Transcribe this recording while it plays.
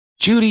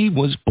Judy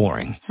was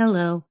boring.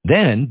 Hello.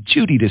 Then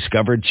Judy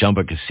discovered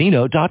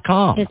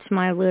ChumbaCasino.com. It's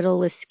my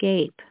little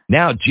escape.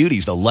 Now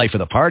Judy's the life of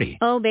the party.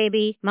 Oh,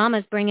 baby,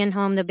 mama's bringing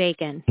home the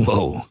bacon.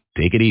 Whoa,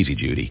 take it easy,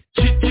 Judy.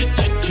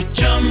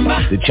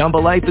 The Chumba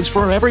life is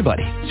for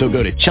everybody. So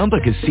go to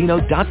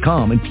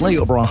ChumbaCasino.com and play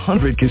over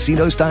 100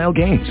 casino-style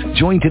games.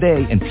 Join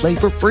today and play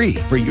for free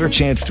for your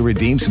chance to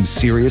redeem some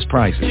serious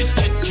prizes.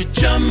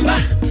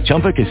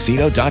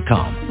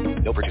 ChumbaCasino.com.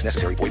 No purchase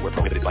necessary. Void where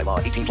prohibited by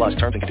law. 18 plus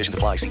terms and conditions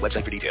apply. See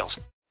website for details.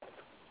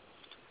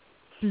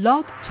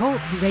 Blog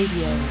Talk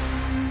Radio.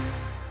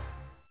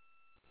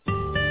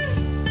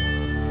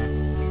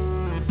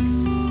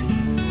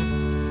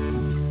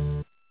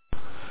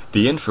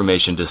 The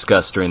information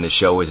discussed during the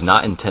show is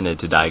not intended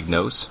to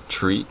diagnose,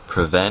 treat,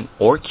 prevent,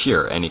 or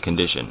cure any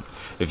condition.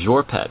 If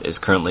your pet is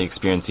currently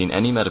experiencing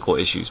any medical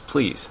issues,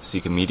 please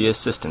seek immediate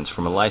assistance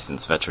from a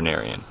licensed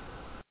veterinarian.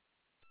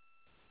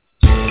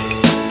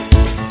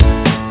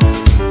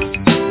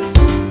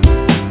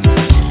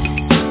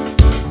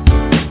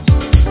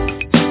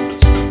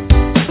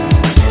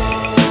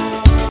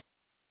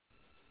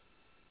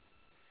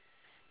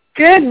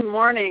 Good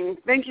morning.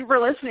 Thank you for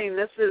listening.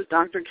 This is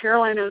Dr.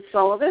 Caroline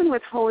O'Sullivan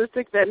with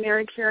Holistic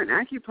Veterinary Care and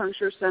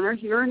Acupuncture Center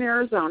here in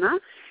Arizona,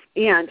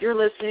 and you're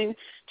listening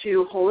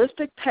to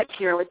Holistic Pet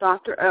Care with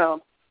Dr.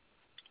 O.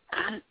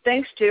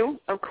 Thanks to,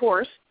 of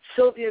course,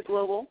 Sylvia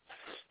Global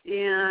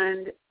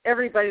and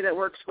everybody that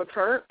works with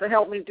her to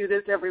help me do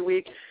this every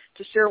week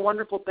to share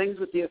wonderful things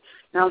with you.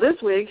 Now,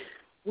 this week,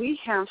 we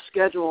have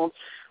scheduled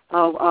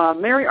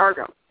Mary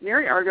Argo.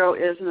 Mary Argo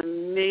is an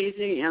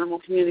amazing animal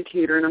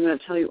communicator, and I'm going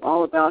to tell you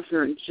all about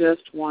her in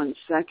just 1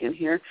 second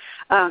here.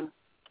 I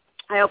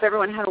hope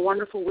everyone had a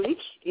wonderful week,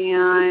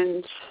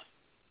 and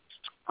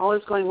all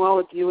is going well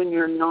with you and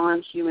your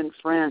non-human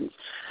friends.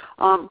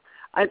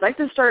 I'd like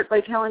to start by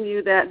telling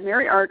you that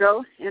Mary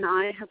Argo and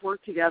I have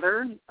worked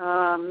together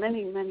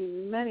many, many,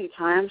 many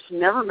times,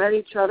 never met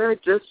each other.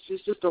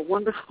 She's just a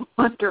wonderful,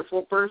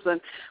 wonderful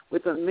person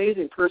with an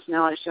amazing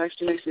personality. She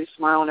actually makes me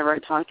smile whenever I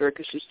talk to her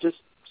because she's just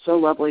so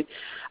lovely.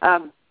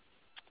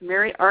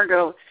 Mary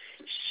Argo,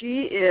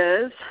 she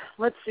is,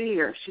 let's see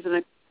here, she's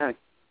a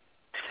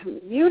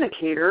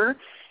communicator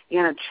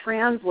and a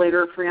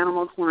translator for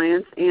animal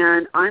clients,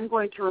 and I'm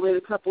going to relate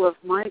a couple of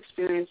my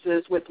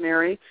experiences with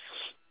Mary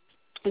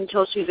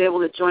until she's able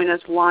to join us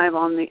live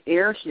on the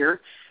air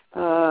here.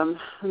 Let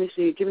me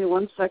see. Give me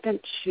 1 second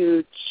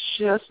to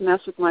just mess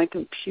with my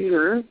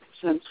computer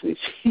since we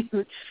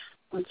seem,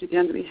 once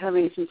again, to be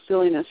having some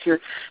silliness here.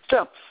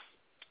 So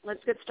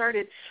let's get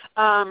started.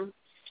 I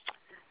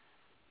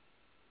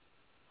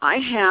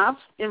have,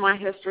 in my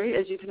history,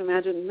 as you can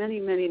imagine, many,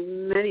 many,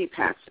 many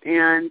pets.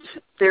 And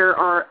there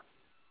are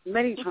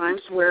many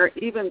times where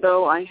even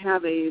though I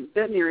have a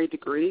veterinary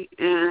degree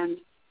and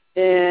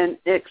an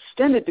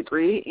extended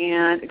degree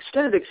and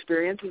extended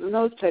experiences and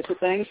those types of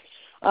things.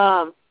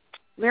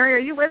 Mary, are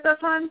you with us,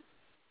 hon?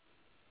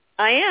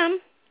 I am.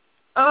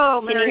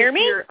 Oh, Mary, can you hear me?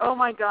 Here. Oh,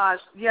 my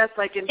gosh. Yes,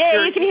 I can hear you.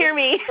 Yeah, you can hear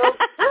me. So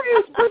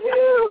serious for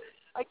you.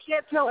 I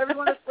can't tell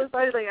everyone how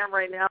excited I am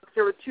right now because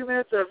there were 2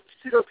 minutes of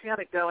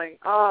pseudo-panic going.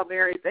 Oh,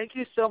 Mary, thank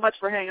you so much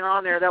for hanging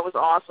on there. That was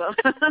awesome.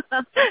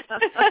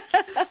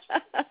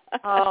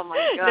 Oh,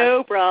 my gosh.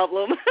 No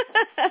problem.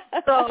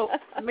 So,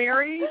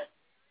 Mary,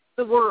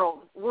 the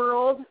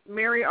world,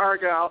 Mary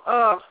Argo.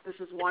 Oh, this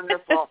is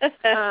wonderful.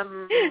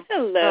 Hello.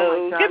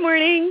 Oh, good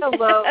morning.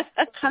 Hello.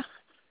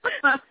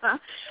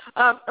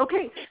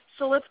 Okay,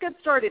 so let's get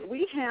started.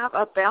 We have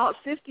about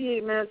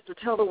 58 minutes to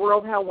tell the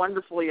world how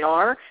wonderful you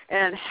are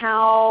and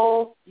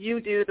how you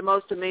do the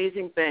most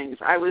amazing things.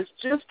 I was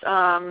just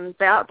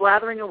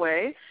blathering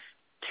away,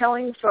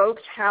 telling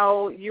folks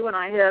how you and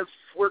I have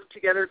worked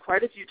together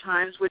quite a few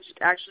times, which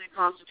actually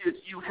constitutes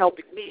you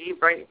helping me,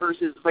 right,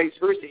 versus vice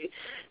versa.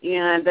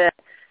 And that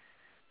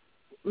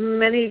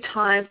many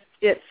times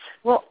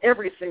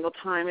every single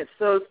time, it's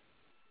those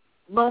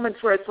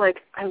moments where it's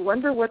like, I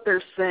wonder what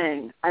they're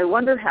saying. I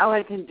wonder how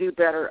I can do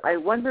better. I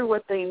wonder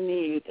what they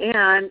need.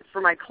 And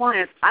for my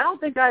clients, I don't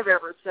think I've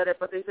ever said it,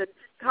 but they said,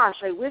 gosh,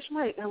 I wish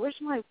my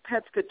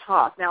pets could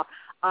talk. Now,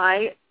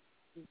 I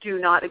do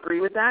not agree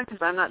with that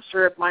because I'm not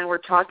sure if mine were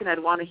talking, I'd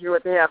want to hear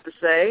what they have to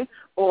say,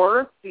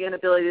 or the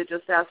inability to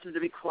just ask them to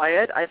be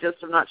quiet. I just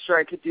am not sure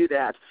I could do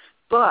that.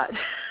 But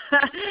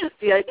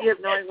the idea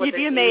of knowing what You'd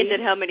be amazed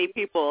at how many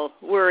people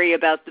worry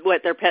about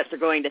what their pets are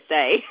going to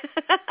say.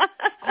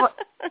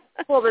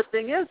 Well, the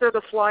thing is, they're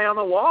the fly on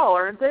the wall,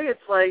 aren't they? It's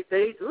like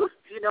you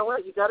know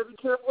what? You got to be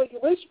careful what you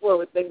wish for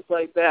with things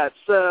like that.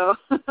 So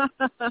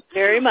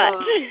very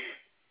much.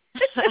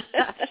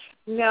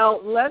 Now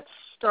let's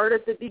start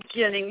at the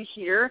beginning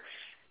here.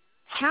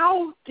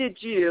 How did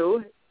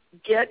you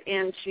get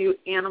into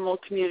animal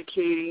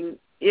communicating?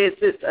 Is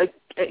it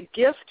a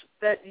gift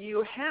that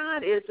you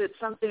had? Is it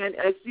something,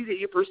 I see that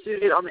you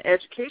pursued it on the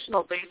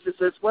educational basis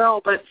as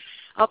well, but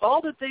of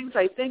all the things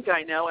I think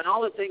I know and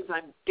all the things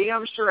I'm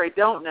damn sure I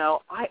don't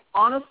know, I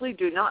honestly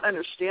do not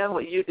understand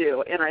what you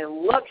do, and I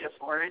love you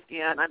for it,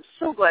 and I'm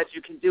so glad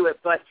you can do it,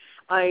 but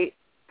I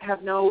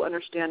have no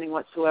understanding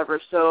whatsoever.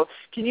 So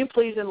can you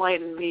please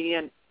enlighten me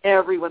and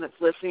everyone that's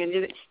listening.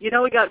 And you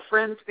know we got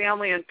friends,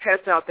 family, and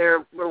pets out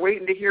there. We're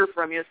waiting to hear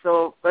from you.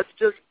 So let's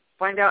just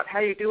find out how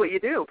you do what you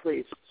do,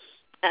 please.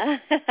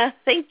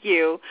 Thank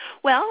you.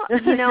 Well,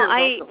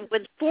 I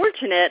was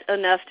fortunate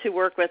enough to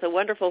work with a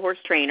wonderful horse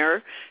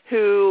trainer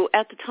who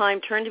at the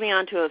time turned me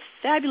on to a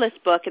fabulous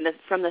book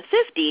from the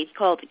 50s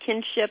called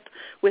Kinship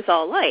with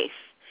All Life.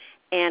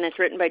 And it's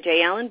written by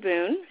J. Allen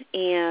Boone.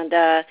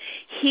 And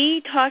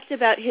he talked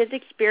about his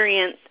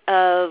experience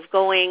of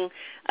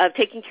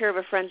taking care of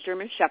a friend's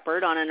German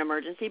Shepherd on an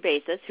emergency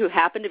basis who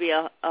happened to be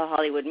a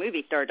Hollywood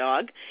movie star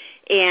dog,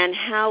 and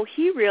how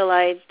he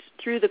realized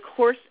through the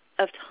course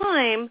of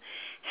time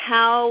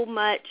how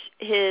much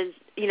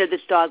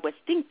this dog was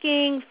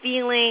thinking,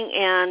 feeling,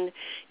 and,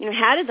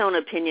 had his own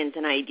opinions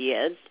and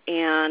ideas.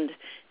 And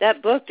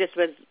that book just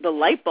was the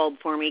light bulb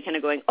for me, kind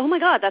of going, oh, my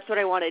God, that's what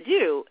I want to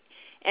do.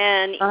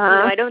 And,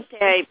 I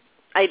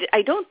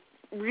don't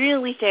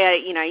really say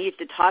I used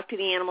to talk to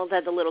the animals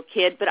as a little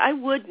kid, but I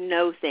would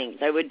know things.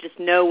 I would just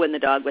know when the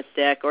dog was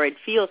sick, or I'd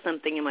feel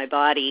something in my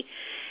body.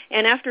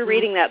 And after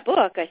reading that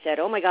book, I said,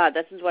 oh, my God,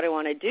 this is what I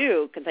want to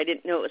do, because I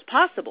didn't know it was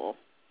possible.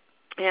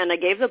 And I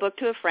gave the book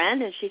to a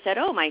friend, and she said,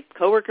 oh, my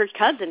coworker's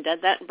cousin does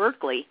that in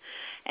Berkeley.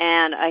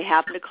 And I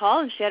happened to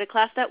call, and she had a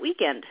class that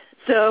weekend.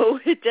 So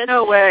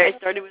no way. I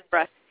started with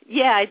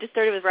I just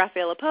started with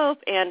Rafaela Pope,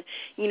 and,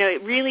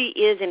 it really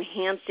is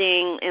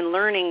enhancing and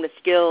learning the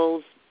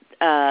skills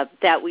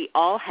that we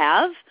all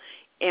have,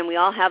 and we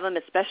all have them,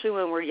 especially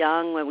when we're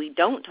young, when we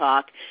don't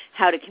talk,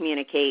 how to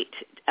communicate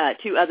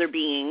to other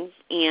beings.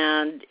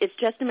 And it's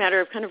just a matter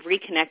of kind of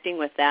reconnecting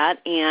with that.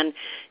 And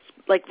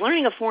like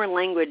learning a foreign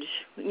language,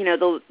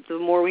 the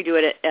more we do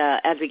it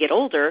as we get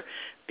older,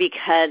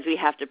 because we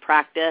have to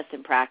practice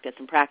and practice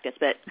and practice.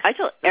 But I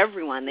tell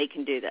everyone they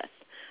can do this.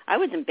 I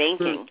was in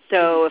banking,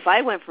 so if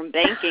I went from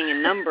banking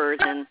and numbers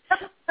and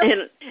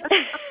to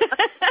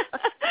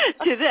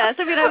this,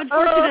 I mean, I was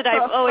fortunate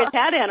I've always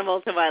had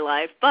animals in my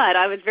life, but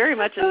I was very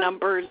much a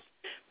numbers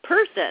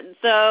person.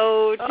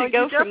 So to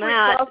go from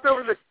that.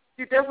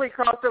 You definitely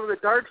crossed over the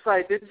dark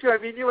side, didn't you? I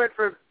mean, you went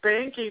from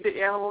banking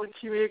to animal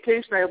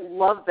communication. I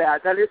love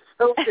that. That is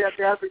so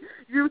fantastic.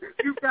 You've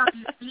got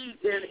me beat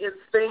in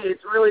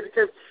spades, really,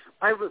 because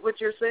what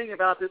you're saying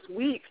about this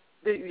week,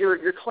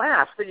 your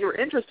class that you were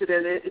interested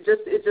in, it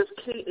just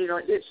came,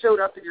 it showed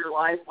up in your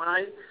life when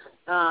I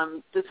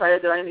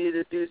decided that I needed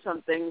to do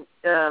something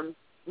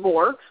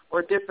more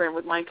or different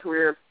with my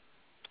career.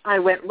 I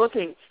went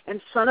looking, and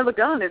son of a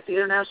gun, if the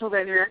International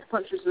Veterinary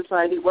Acupuncture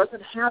Society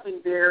wasn't having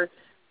their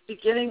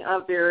beginning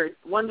of their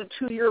 1 to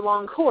 2 year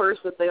long course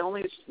that they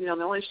only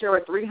share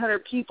with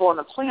 300 people on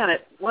the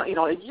planet,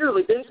 a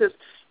yearly basis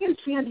in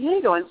San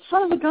Diego. And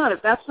son of a gun,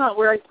 if that's not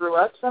where I grew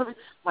up,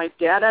 my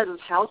dad had his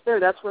house there.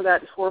 That's where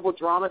that horrible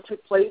drama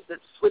took place that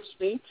switched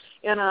me.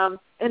 And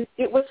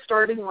it was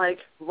starting like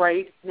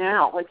right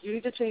now. Like, you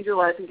need to change your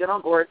life and get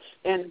on board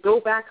and go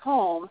back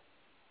home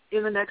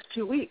in the next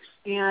 2 weeks.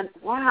 And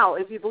wow,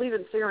 if you believe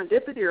in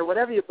serendipity or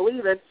whatever you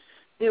believe in,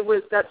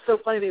 that's so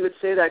funny that you would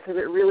say that, because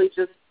it really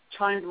just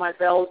chimed my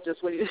bells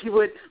just when you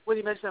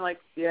mentioned it. I'm like,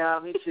 yeah,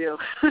 me too.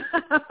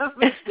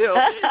 Me too.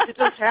 It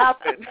just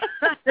happened.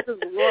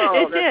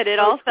 Whoa, it did. It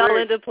all fell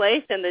into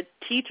place, and the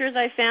teachers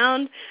I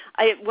found,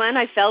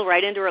 I fell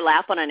right into her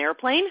lap on an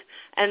airplane,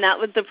 and that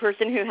was the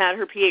person who had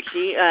her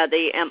PhD,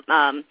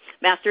 the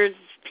master's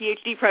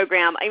PhD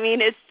program. I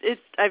mean,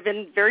 I've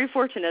been very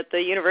fortunate.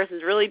 The universe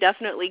has really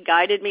definitely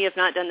guided me, if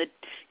not done the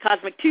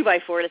cosmic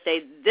 2x4 to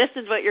say, this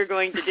is what you're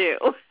going to do.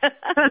 Yeah,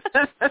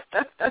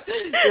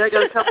 I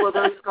got a couple of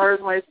those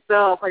scars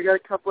myself.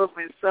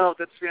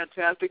 That's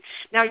fantastic.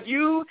 Now,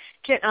 you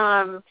can,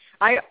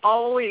 I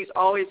always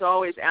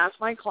ask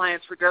my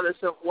clients, regardless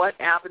of what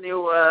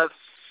avenue of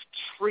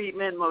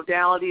treatment,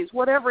 modalities,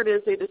 whatever it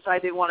is they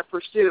decide they want to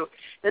pursue,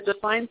 that to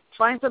find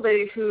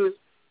somebody who's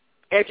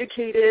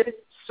educated,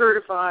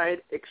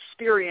 certified,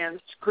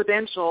 experienced,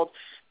 credentialed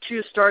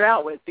to start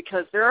out with,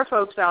 because there are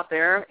folks out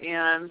there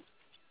and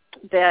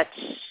that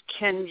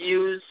can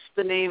use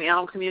the name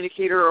animal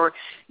communicator or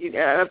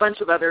a bunch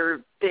of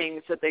other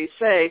things that they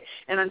say,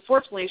 and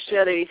unfortunately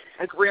shed a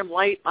grim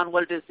light on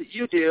what it is that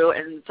you do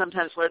and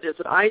sometimes what it is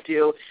that I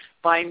do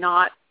by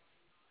not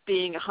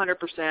being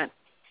 100%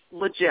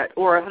 legit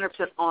or 100%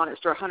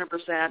 honest or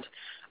 100%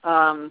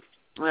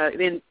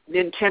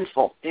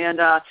 intentful. And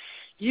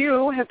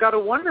you have got a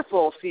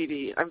wonderful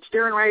CV. I'm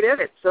staring right at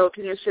it. So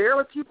can you share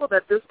with people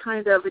that this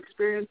kind of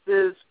experience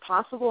is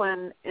possible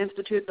in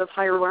institutes of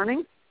higher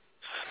learning?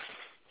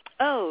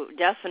 Oh,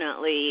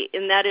 definitely.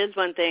 And that is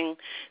one thing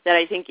that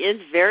I think is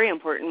very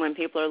important when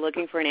people are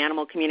looking for an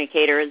animal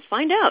communicator, is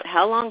find out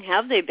how long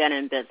have they been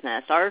in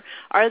business. Are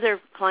their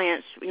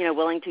clients,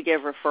 willing to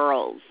give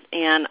referrals?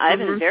 And I've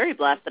been very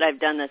blessed that I've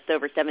done this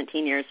over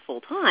 17 years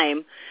full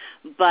time.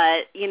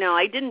 But,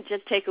 I didn't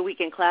just take a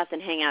weekend class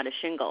and hang out a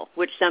shingle,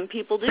 which some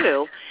people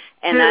do,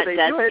 and that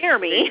does scare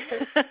me.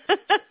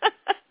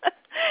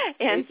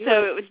 And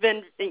so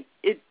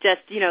it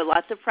just,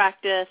 lots of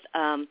practice.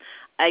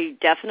 I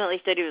definitely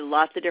studied with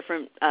lots of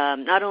different,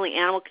 not only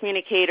animal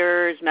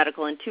communicators,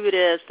 medical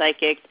intuitives,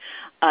 psychics.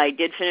 I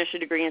did finish a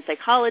degree in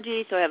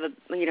psychology, so I have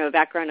a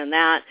background in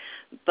that.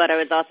 But I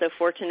was also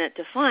fortunate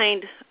to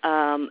find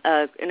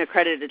an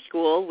accredited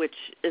school, which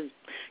is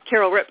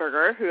Carol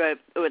Rittberger, who it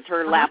was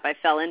her lap I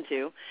fell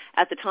into.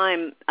 At the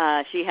time,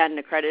 she had an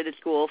accredited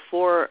school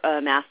for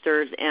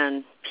master's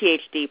and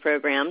PhD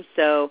programs.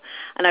 So,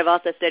 and I've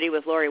also studied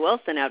with Lori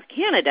Wilson out of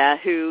Canada,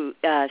 who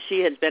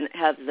she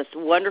has this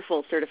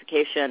wonderful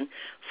certification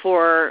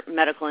for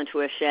medical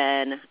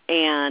intuition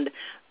and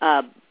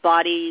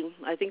body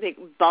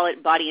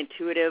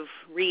intuitive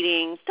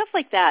reading, stuff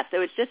like that.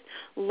 So it's just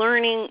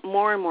learning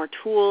more and more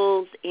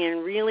tools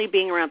and really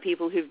being around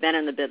people who've been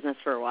in the business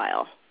for a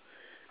while.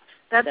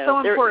 That's so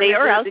important. They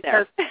are out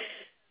there.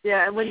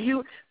 Yeah,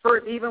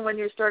 and even when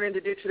you're starting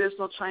to do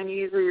traditional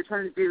Chinese, or you're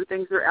trying to do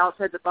things that are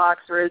outside the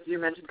box, or as you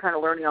mentioned, kind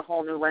of learning a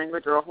whole new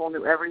language or a whole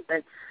new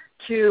everything,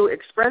 to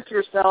express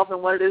yourself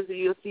and what it is that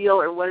you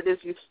feel or what it is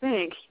you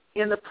think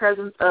in the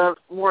presence of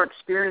more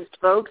experienced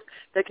folks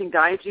that can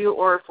guide you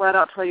or flat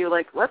out tell you,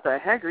 like, what the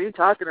heck are you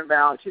talking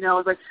about?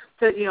 It's like,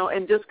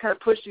 and just kind of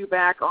push you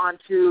back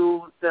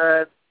onto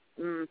the,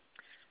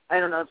 I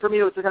don't know, for me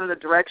it was kind of the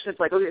direction. It's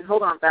like, okay,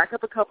 hold on, back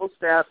up a couple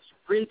steps,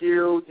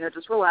 redo,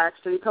 just relax,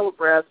 take a couple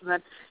breaths, and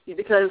then,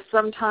 because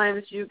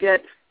sometimes you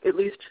get, at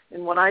least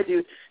in what I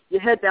do, you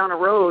head down a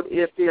road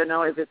if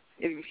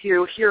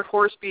you hear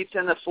horse beats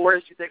in the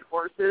forest, you think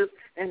horses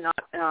and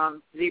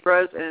not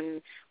zebras.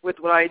 And with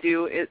what I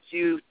do,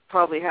 you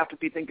probably have to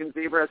be thinking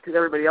zebras because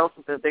everybody else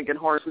has been thinking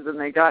horses, and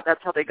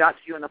that's how they got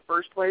to you in the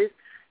first place.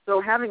 So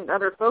having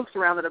other folks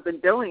around that have been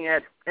doing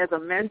it as a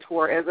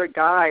mentor, as a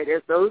guide,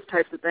 as those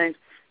types of things,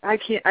 I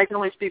can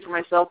only speak for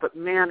myself, but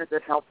man, is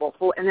it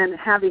helpful. And then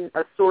having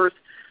a source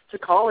to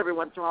call every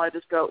once in a while, I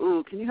just go,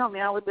 ooh, can you help me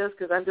out with this?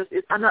 Because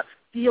I'm not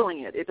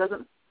feeling it. It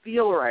doesn't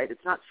feel right.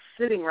 It's not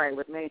sitting right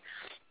with me.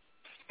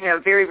 Yeah,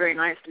 very, very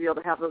nice to be able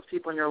to have those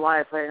people in your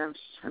life.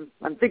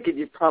 I'm thinking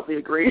you'd probably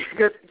agree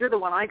because you're the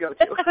one I go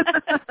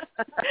to.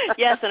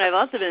 Yes, and I've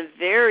also been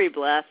very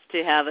blessed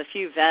to have a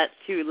few vets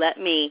who let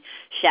me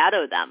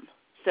shadow them.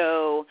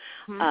 So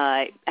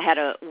I had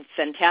a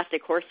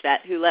fantastic horse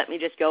vet who let me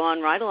just go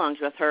on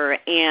ride-alongs with her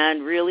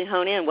and really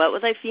hone in. What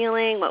was I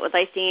feeling? What was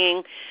I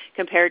seeing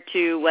compared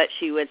to what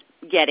she was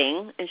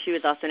getting? And she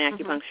was also an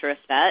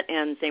acupuncturist vet,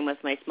 and same with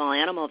my small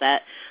animal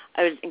vet.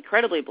 I was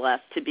incredibly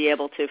blessed to be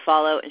able to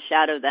follow and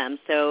shadow them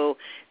so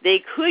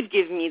they could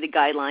give me the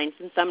guidelines,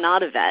 since I'm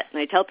not a vet. And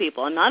I tell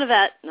people, I'm not a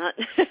vet.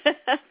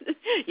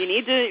 You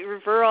need to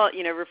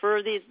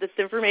refer this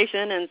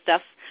information and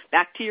stuff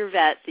back to your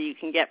vet so you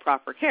can get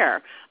proper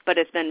care. But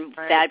it's been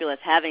fabulous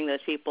having those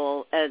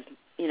people as,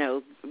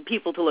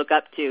 people to look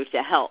up to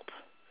help.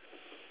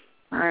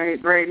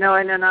 Right. No,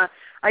 and then I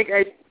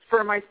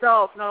for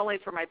myself, not only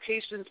for my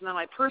patients and then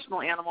my personal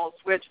animals,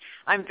 which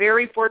I'm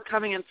very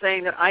forthcoming in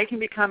saying that I can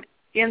become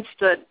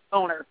instant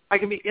owner. I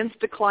can be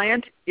instant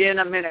client in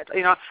a minute.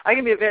 I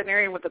can be a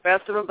veterinarian with the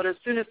best of them, but as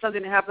soon as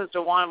something happens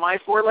to one of my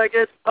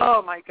four-legged,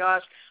 oh my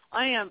gosh,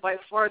 I am by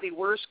far the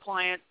worst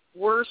client,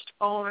 worst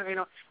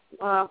owner,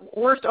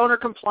 worst owner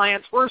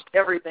compliance, worst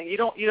everything.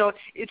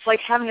 It's like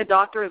having a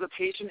doctor as a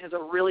patient is a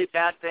really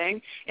bad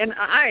thing. And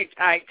I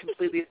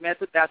completely admit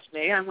that that's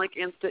me. I'm like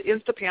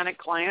insta panic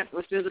client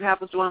as soon as it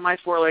happens to one of my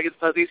four-legged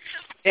fuzzies.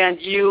 And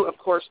you, of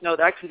course, know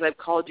that because I've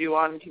called you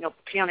on,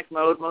 panic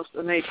mode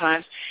many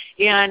times.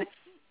 And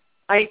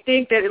I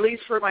think that at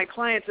least for my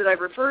clients that I've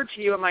referred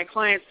to you and my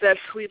clients that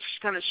we've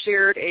kind of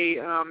shared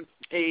a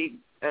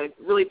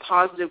really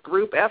positive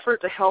group effort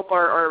to help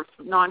our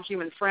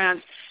non-human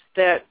friends,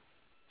 that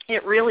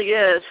it really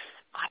is,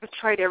 I've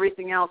tried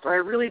everything else, or I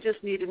really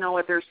just need to know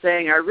what they're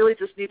saying, or I really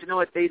just need to know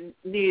what they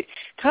need.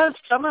 Because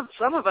some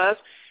of us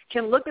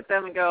can look at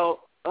them and go,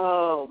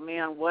 oh,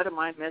 man, what am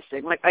I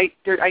missing? Like, I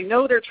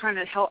know they're trying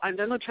to help. I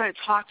know they're trying to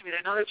talk to me.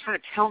 I know they're trying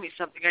to tell me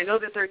something. I know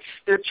that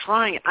they're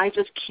trying. I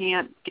just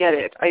can't get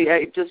it.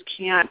 I just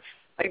can't.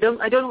 I don't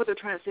know what they're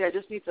trying to say. I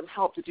just need some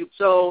help to do.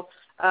 So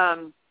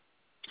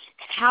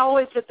how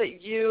is it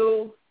that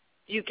you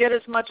get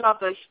as much off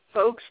the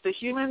folks, the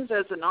humans,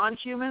 as the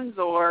non-humans,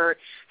 or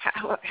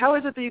how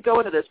is it that you go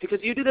into this? Because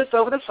you do this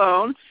over the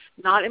phone,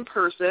 not in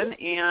person,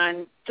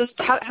 and just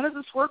how does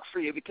this work for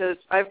you? Because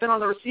I've been on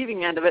the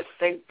receiving end of it,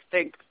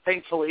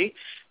 thankfully.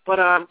 But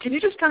can you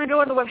just kind of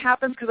go into what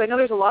happens? Because I know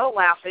there's a lot of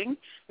laughing,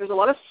 there's a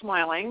lot of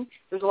smiling,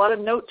 there's a lot of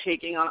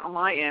note-taking on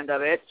my end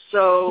of it.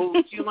 So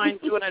do you mind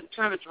doing a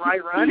kind of a dry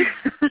run?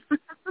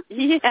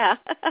 Yeah.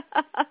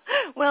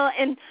 Well,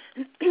 and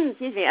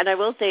excuse me, and I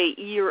will say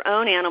your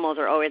own animals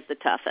are always the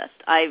toughest.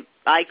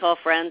 I call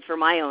friends for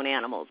my own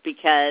animals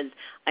because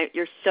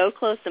you're so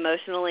close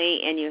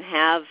emotionally, and you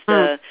have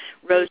the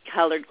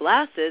rose-colored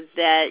glasses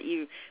that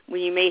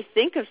when you may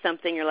think of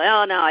something, you're like,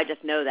 oh no, I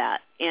just know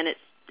that, and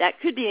that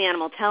could be the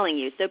animal telling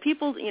you. So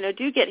people,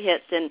 do get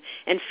hits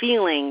and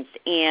feelings,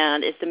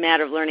 and it's a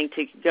matter of learning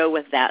to go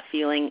with that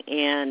feeling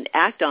and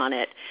act on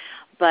it.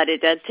 But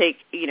it does take,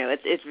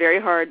 it's very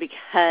hard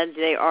because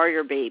they are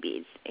your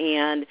babies.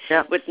 And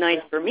what's nice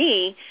for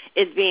me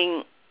is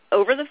being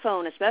over the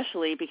phone,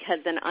 especially because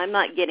then I'm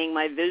not getting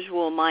my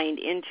visual mind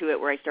into it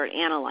where I start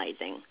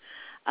analyzing.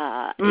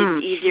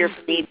 It's easier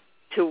for me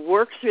to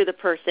work through the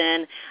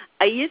person.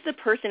 I use the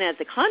person as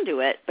a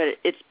conduit, but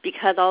it's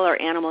because all our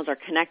animals are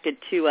connected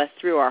to us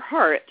through our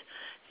heart.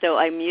 So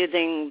I'm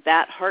using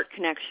that heart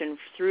connection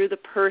through the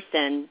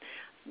person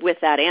with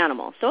that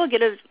animal. So I'll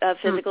get a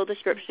physical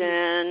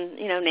description,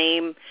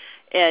 name.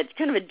 It's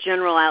kind of a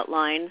general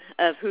outline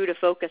of who to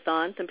focus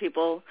on. Some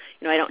people,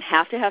 I don't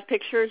have to have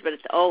pictures, but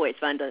it's always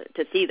fun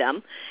to see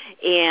them.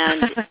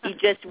 And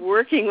just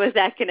working with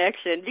that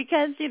connection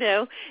because,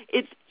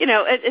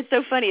 it's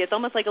so funny. It's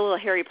almost like a little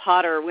Harry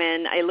Potter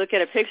when I look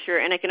at a picture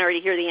and I can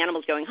already hear the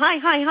animals going, hi,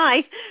 hi,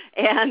 hi,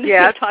 and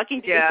they're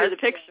talking to me through the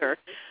picture.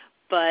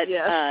 But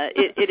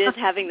it is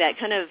having that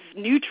kind of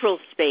neutral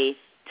space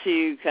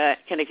to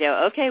kind of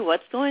go, okay,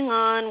 what's going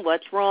on?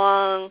 What's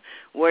wrong?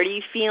 What are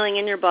you feeling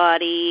in your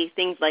body?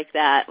 Things like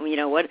that.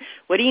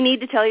 What do you need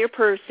to tell your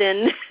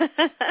person? That's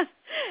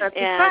and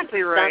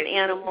exactly right. Some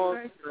animals,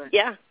 exactly right.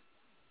 Yeah.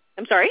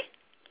 I'm sorry?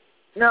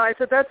 No, I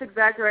said that's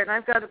exactly right. And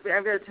I've got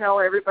to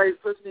tell everybody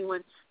who's listening,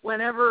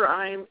 whenever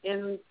I'm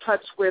in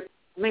touch with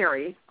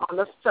Mary on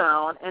the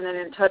phone and then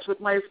in touch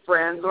with my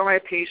friends or my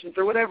patients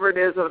or whatever it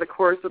is over the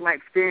course of my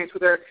experience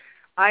with her,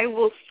 I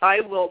will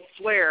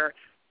swear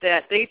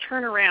that they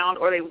turn around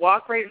or they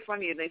walk right in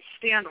front of you and they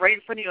stand right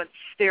in front of you and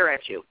stare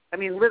at you. I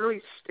mean,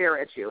 literally stare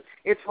at you.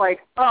 It's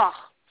like,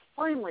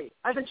 finally,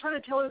 I've been trying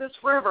to tell her this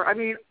forever. I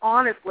mean,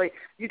 honestly,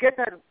 you get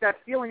that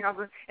feeling of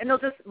it. And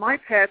my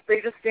pets, they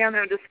just stand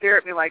there and just stare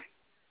at me like,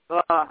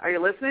 are you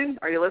listening?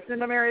 Are you listening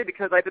to Mary?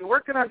 Because I've been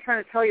working on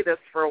trying to tell you this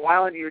for a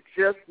while and you're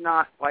just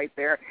not quite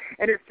there.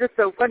 And it's just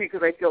so funny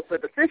because I feel so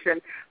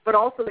deficient, but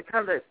also the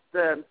kind of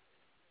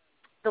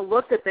the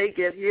look that they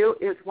give you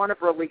is one of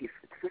relief.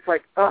 It's just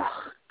like,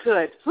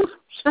 good.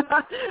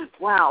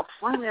 Wow,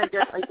 finally I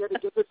get to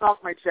get this off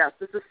my chest.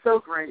 This is so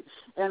great.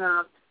 And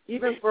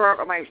even for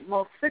my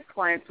most sick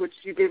clients, which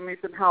you gave me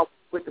some help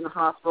with in the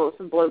hospital,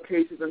 some blow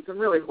cases and some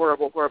really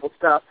horrible, horrible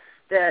stuff,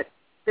 that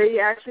they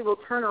actually will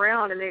turn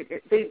around and they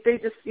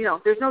just,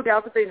 there's no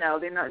doubt that they know.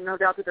 No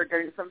doubt that they're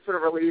getting some sort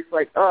of relief,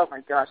 like, oh, my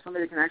gosh,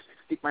 somebody can actually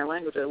speak my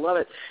language. I love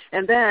it.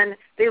 And then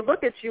they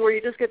look at you or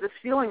you just get this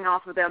feeling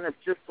off of them that's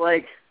just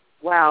like,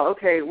 wow,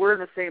 okay, we're in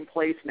the same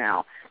place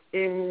now.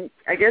 And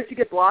I guess you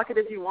could block it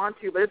if you want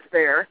to, but it's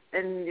there.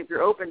 And if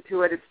you're open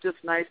to it, it's just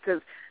nice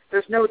because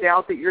there's no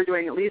doubt that you're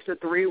doing at least a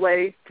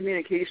three-way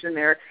communication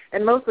there.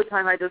 And most of the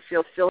time I just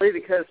feel silly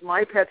because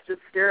my pets just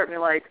stare at me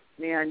like,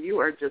 man, you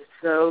are just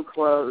so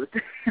closed.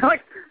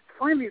 Like,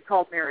 finally you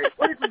called Mary.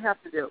 What did we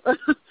have to do?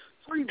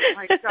 Finally,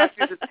 my gosh,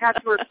 you just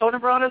tattoo or phone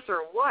number on us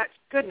or what?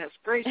 Goodness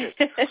gracious.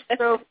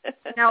 So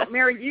now,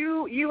 Mary,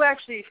 you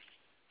actually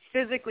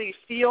physically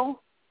feel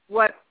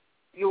what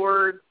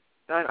your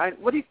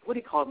what do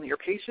you call them? Your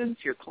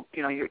patients, your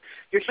humans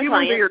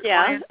or your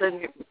clients?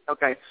 And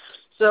okay,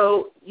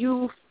 so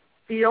you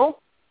feel,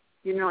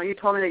 you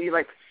told me that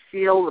you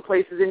feel the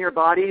places in your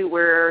body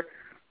where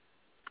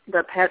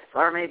the pets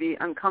are maybe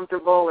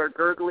uncomfortable or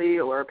gurgly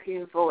or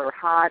painful or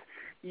hot.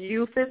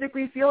 You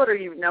physically feel it, or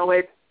you know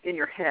it in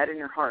your head, in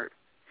your heart?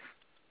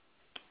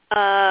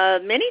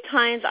 Many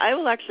times I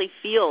will actually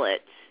feel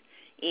it.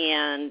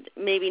 And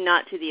maybe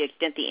not to the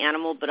extent the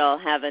animal, but I'll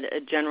have a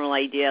general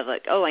idea of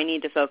I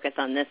need to focus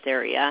on this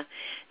area.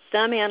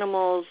 Some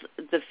animals,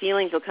 the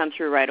feelings will come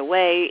through right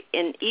away,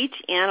 and each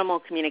animal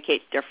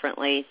communicates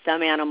differently.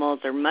 Some animals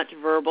are much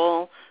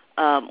verbal,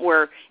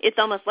 where it's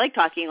almost like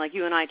talking, like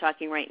you and I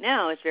talking right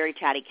now. It's very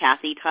chatty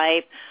Cathy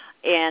type.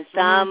 And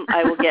some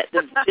I will get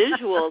the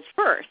visuals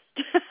first.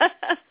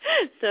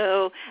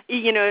 So,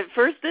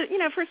 first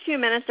few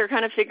minutes they're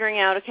kind of figuring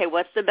out, okay,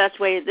 what's the best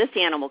way this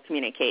animal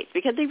communicates?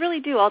 Because they really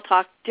do all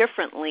talk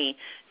differently.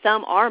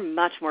 Some are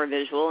much more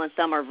visual and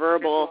some are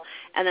verbal.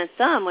 And then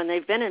some, when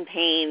they've been in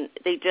pain,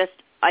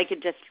 I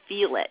could just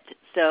feel it.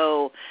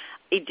 So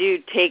I do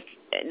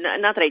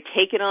not that I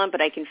take it on,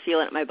 but I can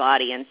feel it in my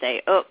body and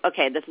say, oh,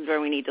 okay, this is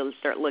where we need to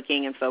start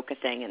looking and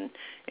focusing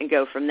and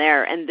go from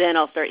there. And then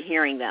I'll start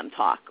hearing them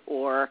talk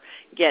or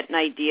get an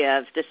idea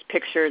of just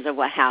pictures of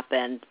what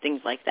happened,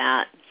 things like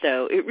that.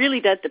 So it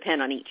really does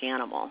depend on each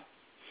animal.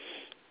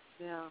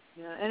 Yeah.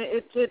 And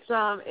it's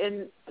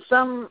in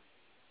some,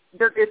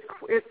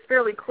 it's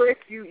fairly quick.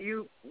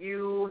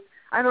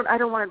 I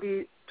don't want to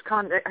be,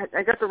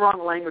 I got the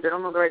wrong language. I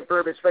don't know the right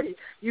verbiage, but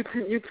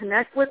you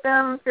connect with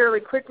them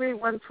fairly quickly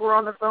once we're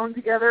on the phone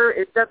together.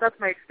 That's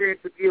my experience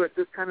with you. It's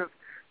just kind of,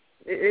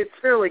 it's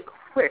fairly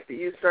quick that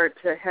you start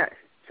to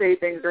say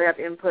things or have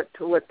input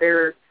to what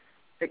they're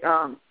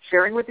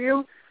sharing with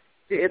you.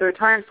 There are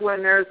times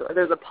when there's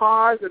a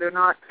pause or they're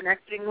not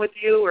connecting with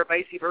you or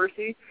vice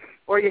versa.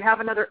 Or you have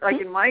another, like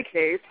in my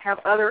case, have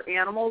other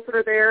animals that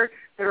are there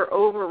that are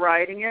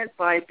overriding it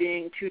by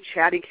being too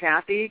chatty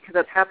Cathy, because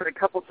that's happened a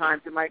couple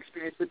times in my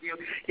experience with you.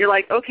 You're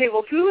like, okay,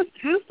 well, who's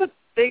the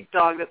big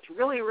dog that's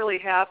really, really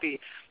happy?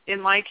 In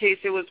my case,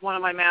 it was one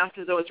of my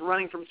masters that was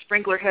running from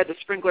sprinkler head to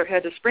sprinkler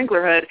head to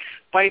sprinkler head,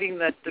 biting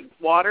the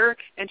water,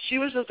 and she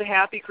was just a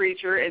happy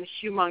creature and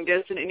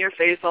humongous and in your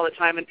face all the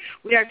time. And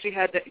we actually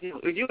had to,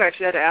 you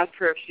actually had to ask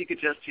her if she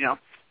could just,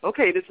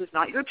 okay, this is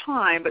not your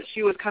time, but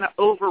she was kind of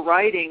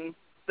overriding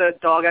the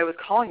dog I was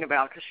calling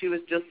about because she was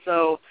just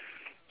so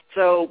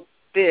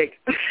big.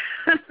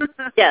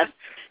 Yes,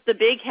 the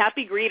big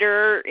happy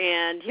greeter,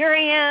 and here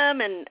I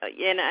am, and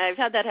I've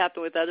had that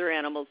happen with other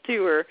animals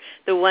too, or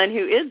the one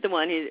who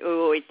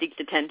always seeks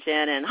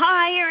attention, and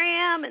hi, here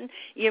I am, and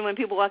when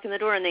people walk in the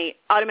door and they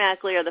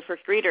automatically are the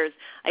first greeters,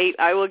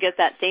 I will get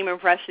that same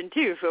impression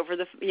too, over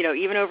the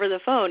even over the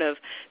phone, of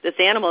this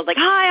animal is like,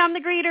 hi, I'm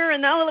the greeter,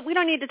 and no, we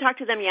don't need to talk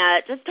to them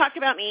yet, just talk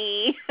about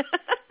me.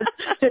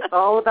 It's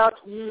all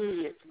about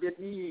me. It's with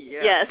me.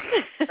 Yeah.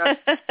 Yes.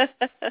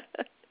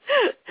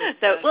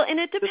 So, well, and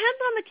it depends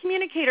on the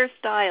communicator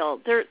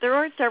style. There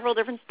are several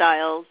different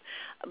styles.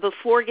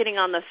 Before getting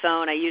on the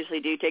phone, I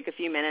usually do take a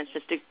few minutes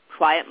just to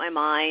quiet my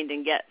mind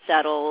and get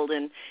settled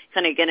and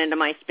kind of get into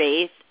my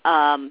space.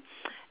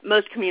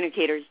 Most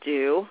communicators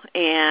do,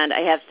 and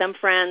I have some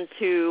friends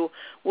who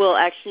will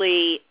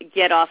actually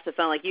get off the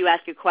phone. Like, you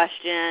ask a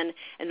question,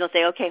 and they'll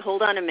say, okay,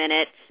 hold on a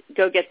minute,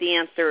 go get the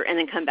answer, and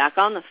then come back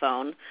on the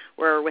phone,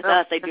 where with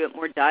us, I do it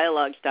more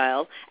dialogue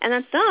style. And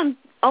then some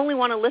only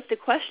want a list of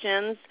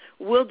questions,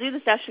 we'll do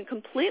the session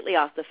completely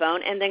off the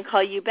phone and then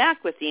call you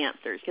back with the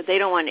answers because they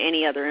don't want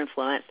any other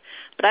influence.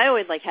 But I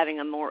always like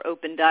having a more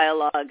open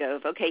dialogue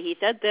of, okay, he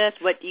said this,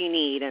 what do you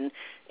need? And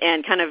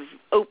kind of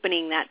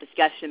opening that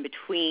discussion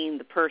between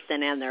the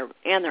person and their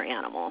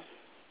animal.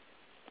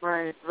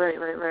 Right.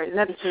 And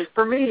that's,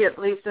 for me, at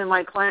least in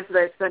my clients that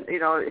I spent,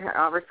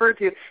 referred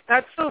to,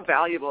 that's so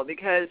valuable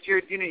because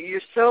you're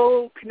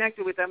so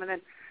connected with them. And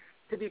then,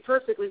 to be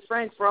perfectly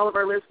frank, for all of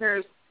our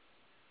listeners,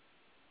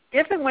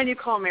 if and when you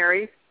call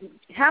Mary,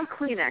 have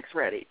Kleenex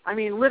ready. I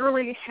mean,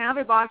 literally have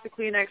a box of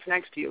Kleenex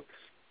next to you,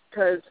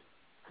 because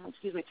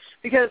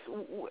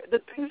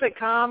the things that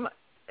come,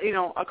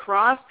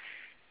 across,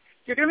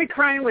 you're going to be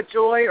crying with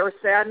joy or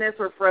sadness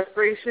or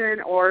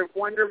frustration or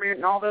wonderment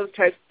and all those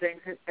types of things.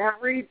 And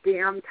every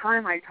damn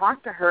time I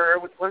talk to her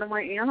with one of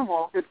my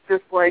animals, it's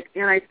just like,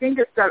 and I think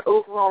it's that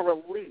overall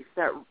relief,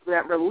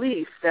 that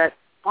relief that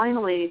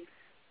finally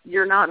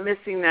you're not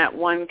missing that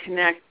one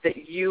connect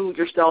that you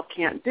yourself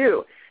can't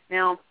do.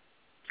 Now,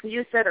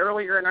 you said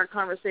earlier in our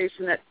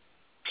conversation that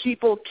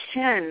people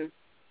can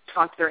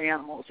talk to their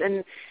animals,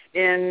 and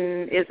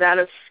is that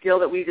a skill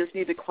that we just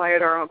need to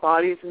quiet our own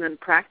bodies and then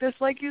practice,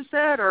 like you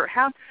said, or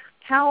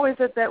how is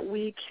it that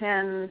we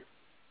can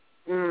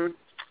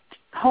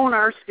hone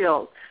our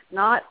skills,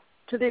 not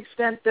to the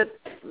extent that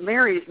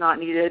Mary's not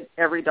needed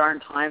every darn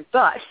time,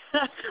 but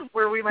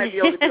where we might be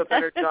able to do a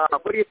better job?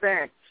 What do you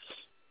think?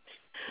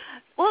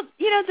 Well,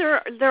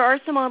 there are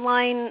some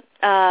online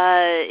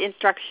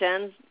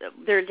instructions.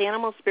 There's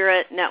Animal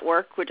Spirit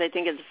Network, which I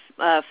think is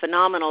a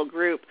phenomenal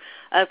group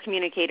of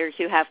communicators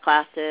who have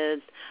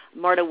classes.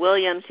 Marta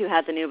Williams, who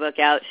has a new book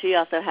out, she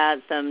also has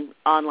some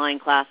online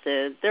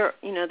classes. There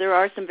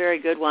are some very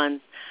good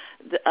ones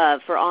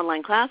for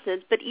online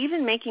classes, but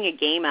even making a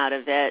game out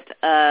of it,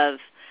 of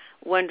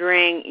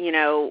wondering,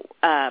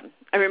 I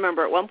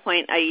remember at one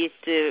point I used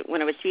to,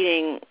 when I was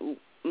feeding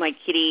my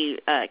kitty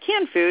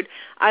canned food,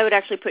 I would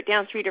actually put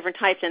down 3 different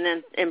types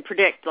and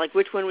predict, like,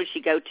 which one would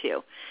she go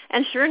to.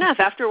 And sure enough,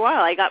 after a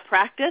while, I got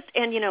practice,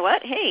 and you know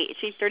what? Hey,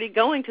 she started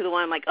going to the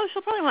one. I'm like, oh,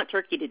 she'll probably want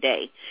turkey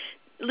today.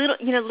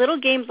 Little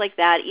games like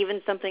that,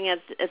 even something as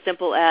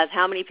simple as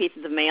how many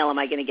pieces of mail am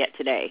I going to get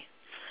today,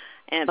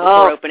 and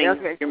before opening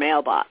your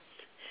mailbox.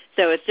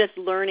 So it's just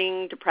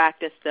learning to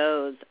practice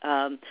those.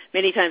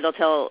 Many times I'll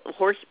tell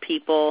horse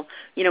people,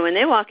 when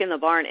they walk in the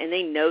barn and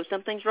they know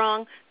something's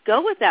wrong,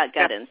 go with that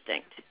gut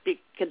instinct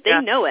because they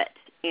know it.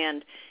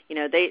 And,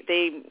 they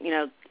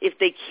if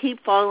they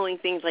keep following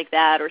things like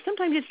that, or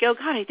sometimes you just go,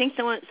 God, I think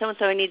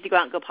so-and-so needs to go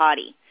out and go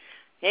potty.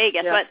 Hey,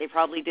 guess what? They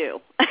probably do.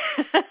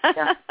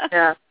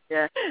 Yeah.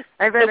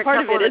 I've had a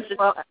couple of it.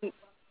 Well,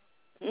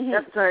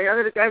 sorry,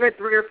 I've had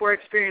 3 or 4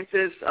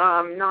 experiences,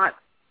 not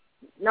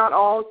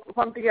all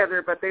lumped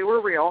together, but they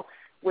were real,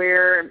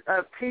 where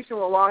a patient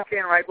will walk in,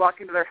 or I'd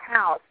walk into their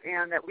house,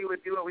 and that we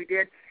would do what we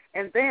did.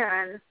 And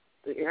then,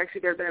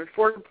 actually, there have been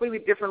 4 completely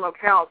different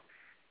locales.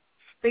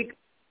 They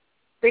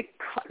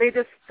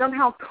just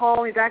somehow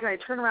call me back, and I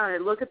turn around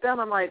and I look at them.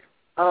 I'm like,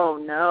 oh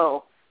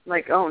no.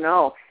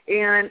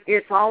 And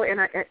it's all. And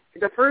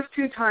the first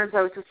 2 times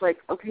I was just like,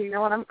 okay, you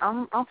know what?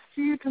 I'll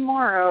see you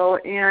tomorrow.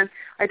 And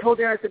I told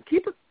her, I said,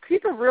 keep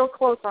a real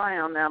close eye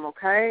on them,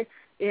 okay?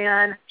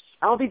 And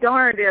I'll be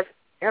darned if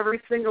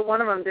every single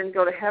one of them didn't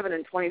go to heaven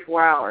in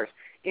 24 hours.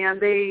 And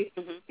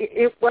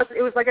it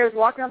was like I was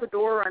walking out the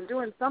door, or I'm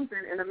doing something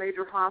in a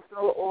major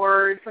hospital,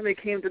 or somebody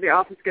came to the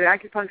office to get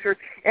acupuncture.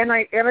 And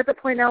I am at the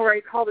point now where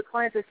I call the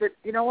clients. I said,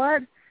 you know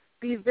what?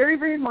 Be very,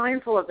 very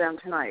mindful of them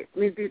tonight. I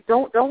mean,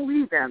 don't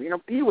leave them.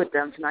 Be with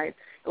them tonight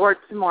or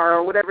tomorrow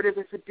or whatever it is.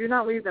 I said, do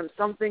not leave them.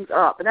 Something's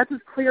up. And that's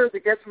as clear as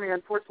it gets for me.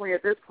 Unfortunately,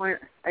 at this point,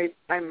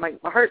 my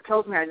heart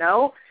tells me I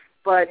know,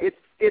 but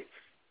it's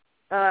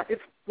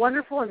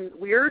wonderful and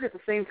weird at the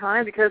same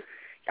time, because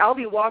I'll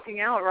be walking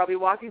out, or I'll be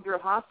walking through a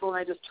hospital,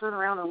 and I just turn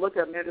around and look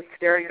at them. They're just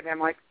staring at me.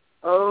 I'm like,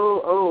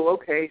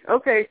 okay.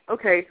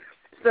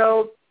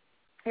 So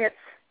it's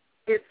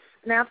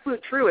an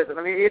absolute truism.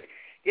 I mean,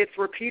 it's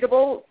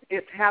repeatable,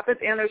 it happens,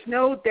 and there's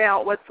no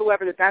doubt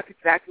whatsoever that that's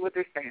exactly what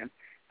they're saying.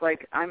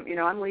 Like, I'm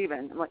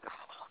leaving. I'm like,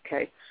 oh,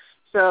 okay.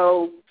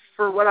 So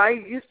for what I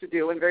used to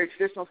do in very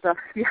traditional stuff,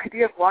 the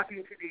idea of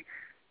walking to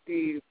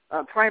the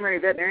primary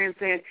veterinarian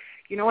saying,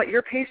 you know what,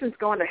 your patient's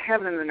going to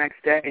heaven the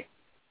next day.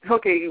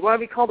 Okay, you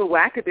want to be called a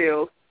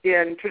wackadoo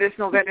in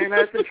traditional veterinary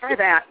medicine? Try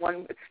that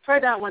one. Try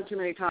that one too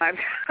many times.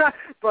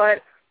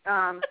 But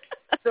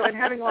so, and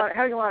having a lot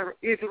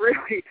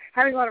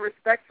of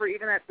respect for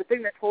even the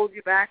thing that holds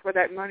you back with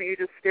that money. You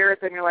just stare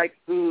at them. You're like,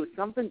 ooh,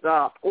 something's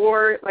up.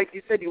 Or like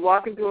you said, you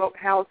walk into a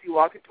house, you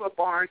walk into a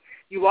barn,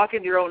 you walk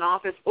into your own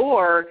office.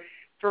 Or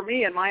for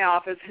me in my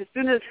office, as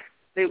soon as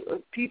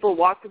people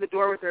walk through the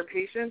door with their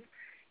patients,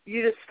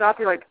 you just stop.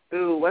 You're like,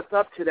 ooh, what's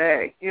up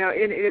today? You know,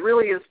 it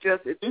really is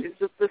just it's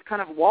just this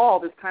kind of wall,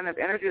 this kind of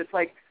energy. It's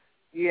like,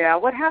 yeah,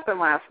 what happened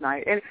last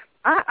night? And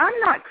I'm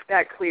not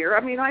that clear.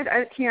 I mean,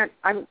 I can't.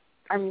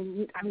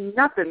 I'm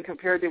nothing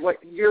compared to what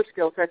your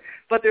skill set.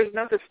 But there's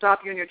enough to stop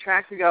you in your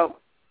tracks and go,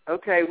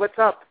 okay, what's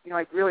up? You know,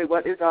 like really,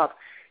 what is up?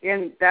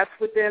 And that's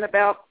within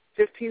about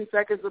 15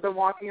 seconds of them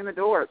walking in the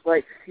door. It's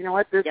like, you know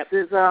what? This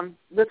is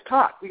let's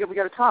talk. We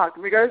got to talk.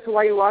 Regardless of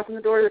why you walk in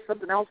the door, there's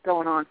something else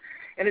going on.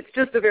 And it's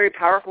just a very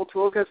powerful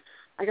tool because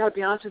I got to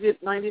be honest with you,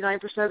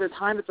 99% of the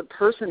time it's a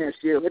person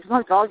issue. It's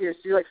not a dog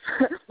issue.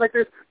 Like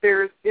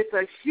there's it's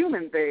a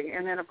human thing,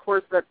 and then of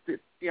course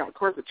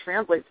it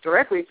translates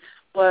directly.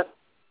 But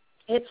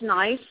it's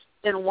nice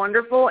and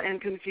wonderful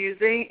and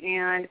confusing,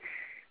 and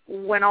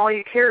when all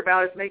you care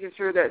about is making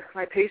sure that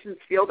my patients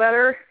feel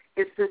better,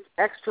 it's this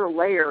extra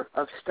layer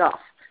of stuff.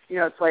 You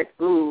know, it's like,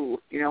 ooh,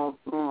 you know,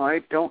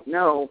 I don't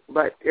know,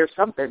 but there's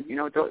something. You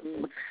know, don't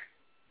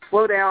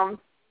slow down.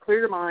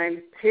 Clear your mind,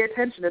 pay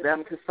attention to them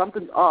because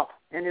something's up.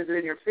 And is it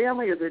in your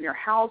family? Is it in your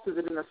house? Is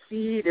it in the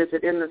feed? Is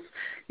it in this?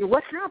 You know,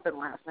 what happened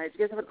last night? Did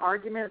you guys have an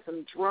argument?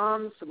 Some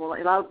drums, some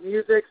loud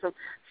music?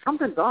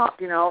 Something's up,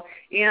 you know.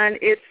 And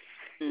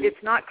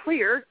it's not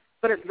clear,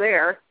 but it's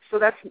there. So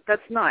that's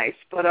nice.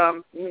 But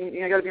you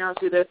know, I got to be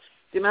honest with you.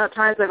 The amount of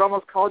times I've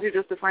almost called you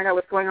just to find out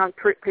what's going on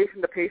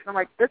patient to patient, I'm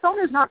like, this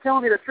owner's not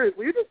telling me the truth.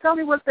 Will you just tell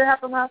me what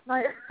happened last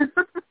night? It'd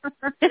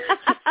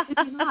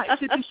be nice.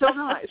 It'd be so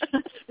nice.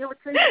 They were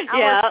taking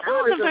hours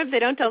sometimes they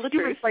don't tell the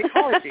truth.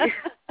 Psychology.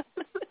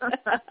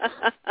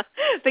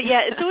 But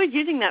yeah, it's always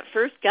using that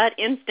first gut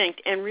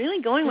instinct and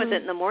really going with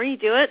it. And the more you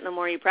do it, and the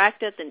more you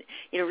practice, and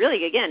you know,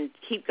 really again,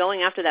 keep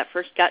going after that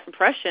first gut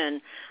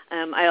impression.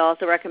 I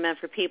also recommend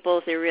for people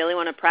if they really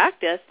want to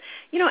practice,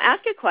 you know,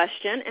 ask a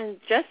question and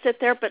just sit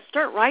there, but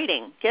start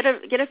writing. Get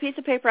a piece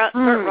of paper out,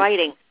 start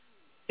writing,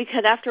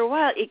 because after a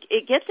while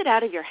it gets it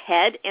out of your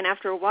head, and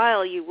after a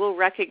while you will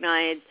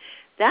recognize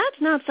that's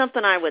not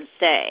something I would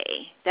say.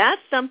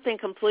 That's something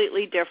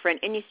completely different,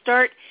 and you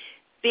start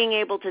being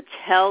able to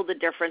tell the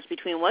difference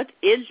between what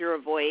is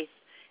your voice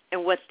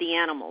and what's the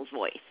animal's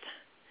voice.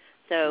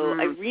 So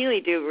I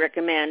really do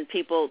recommend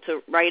people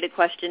to write a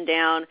question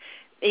down,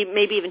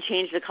 maybe even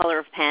change the color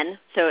of pen.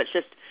 So it's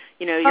just,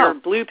 you know, your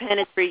blue pen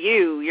is for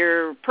you,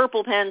 your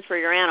purple pen's for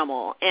your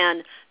animal,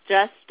 and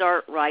just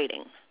start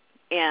writing.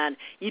 And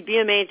you'd be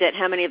amazed at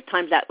how many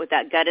times that with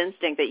that gut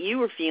instinct that you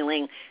were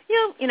feeling,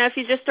 you know, if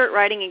you just start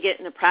writing and get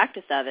in the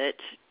practice of it,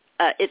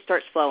 it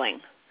starts flowing.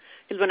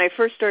 Because when I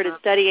first started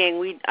studying,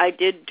 we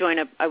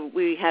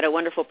had a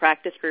wonderful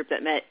practice group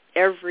that met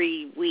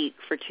every week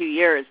for 2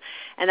 years.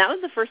 And that was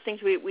the first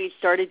things we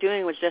started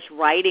doing was just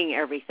writing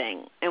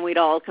everything. And we'd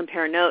all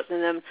compare notes.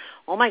 And then,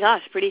 oh, my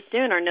gosh, pretty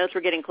soon our notes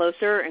were getting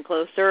closer and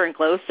closer and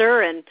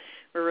closer. And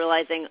we're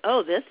realizing,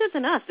 oh, this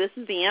isn't us. This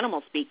is the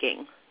animal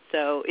speaking.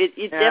 So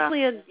it's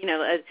definitely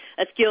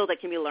a skill that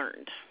can be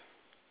learned.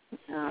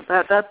 Yeah,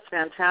 that's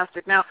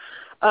fantastic. Now,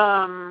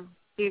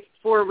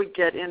 before we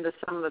get into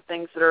some of the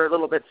things that are a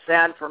little bit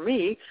sad for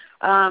me,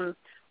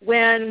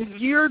 when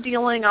you're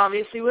dealing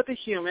obviously with a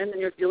human and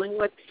you're dealing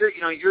with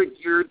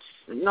your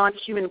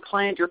non-human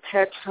client, your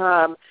pet,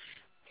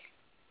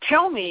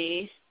 tell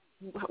me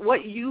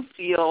what you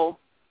feel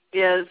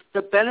is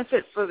the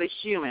benefit for the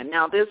human.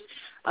 Now, this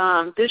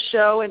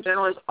show in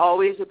general is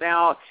always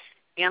about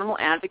animal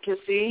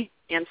advocacy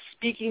and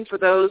speaking for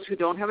those who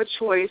don't have a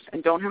choice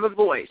and don't have a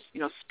voice. You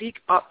know, speak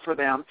up for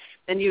them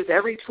and use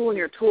every tool in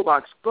your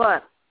toolbox.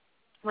 But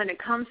when it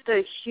comes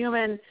to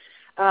human,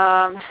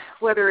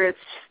 whether it's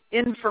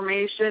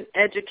information,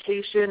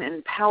 education,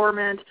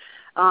 empowerment,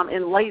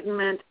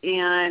 enlightenment,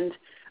 and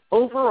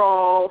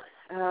overall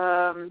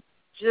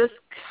just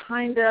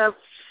kind of,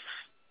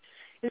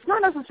 it's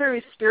not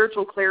necessarily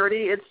spiritual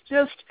clarity. It's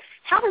just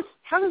how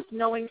does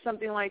knowing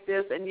something like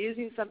this and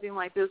using something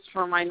like this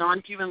for my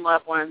non-human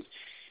loved ones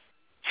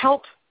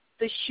help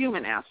the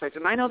human aspect?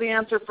 And I know the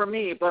answer for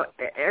me, but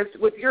as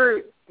with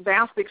your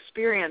vast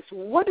experience,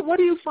 what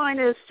do you find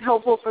is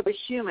helpful for the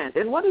human,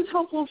 and what is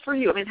helpful for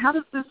you? I mean, how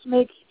does this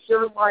make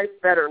your life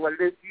better, what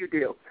it is you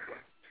do?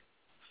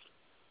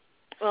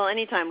 Well,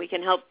 anytime we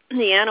can help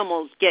the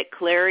animals get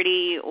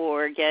clarity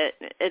or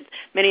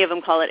many of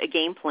them call it a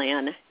game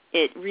plan,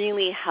 it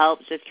really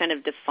helps just kind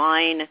of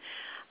define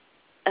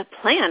a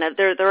plan.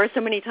 There are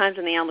so many times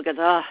when the animal goes,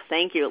 oh,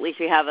 thank you. At least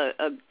we have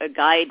a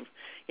guide,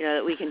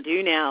 that we can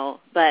do now.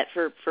 But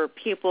for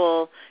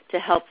people to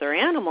help their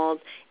animals,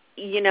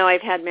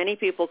 I've had many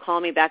people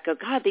call me back, go,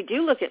 God, they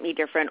do look at me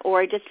different,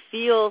 or I just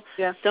feel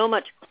so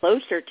much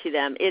closer to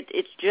them.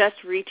 It's just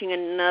reaching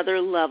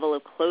another level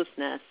of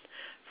closeness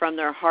from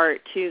their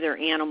heart to their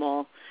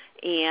animal.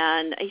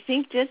 And I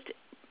think just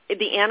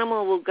the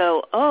animal will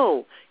go,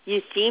 oh,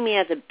 you see me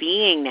as a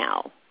being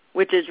now,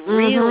 which is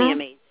really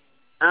amazing.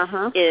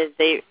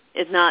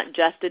 It's not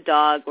just a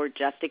dog or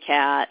just a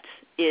cat.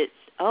 It's,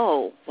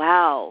 oh,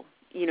 wow,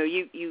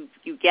 you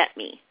get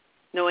me,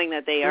 knowing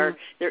that there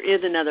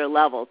is another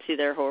level to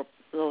their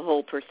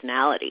whole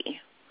personality.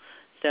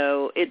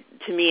 So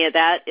to me,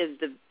 that is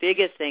the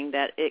biggest thing,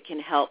 that it can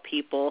help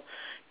people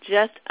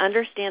just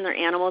understand their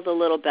animals a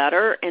little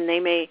better, and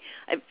they may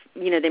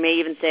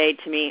even say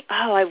to me,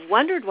 oh, I've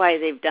wondered why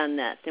they've done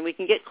this, and we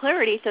can get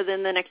clarity, so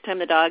then the next time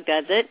the dog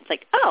does it, it's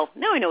like, oh,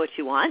 now I know what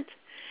you want.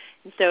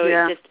 And so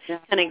it just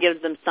kind of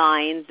gives them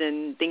signs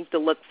and things to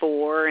look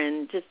for,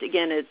 and just,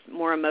 again, it's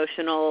more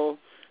emotional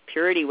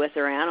purity with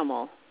their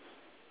animal.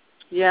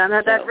 Yeah, and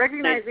that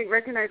recognizing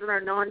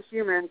our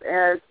non-humans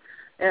as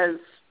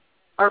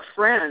our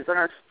friends and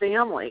our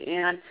family,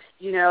 and,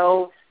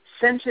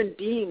 sentient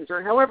beings,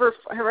 or however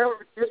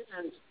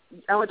distance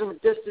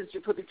you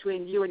put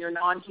between you and your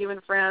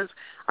non-human friends.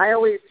 I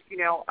always,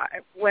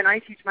 when I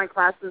teach my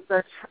classes and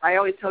such, I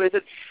always tell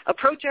them,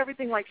 approach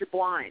everything like you're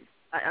blind.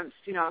 I'm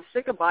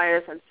sick of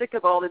bias. I'm sick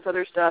of all this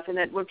other stuff. And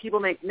then when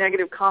people make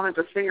negative comments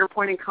or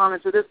finger-pointing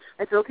comments or this,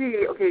 I say,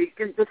 okay,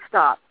 just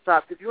stop,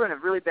 because you're in a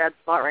really bad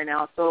spot right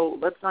now, so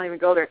let's not even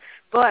go there.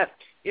 But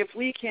if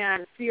we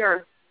can see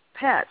our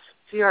pets,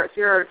 see our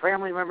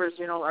family members,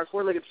 our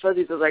four-legged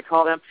fuzzies, as I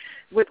call them,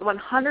 with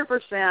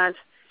 100%,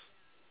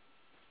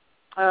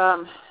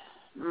 let's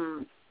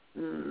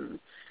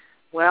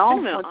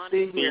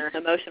see here.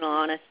 Emotional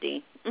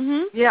honesty.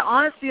 Yeah,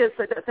 honesty is,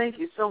 thank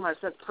you so much.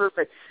 That's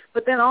perfect.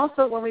 But then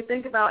also when we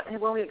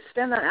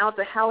extend that out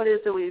to how it is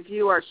that we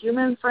view our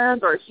human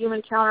friends, our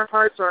human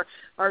counterparts, or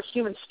our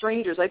human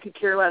strangers, I could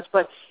care less.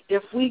 But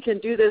if we can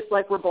do this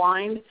like we're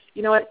blind,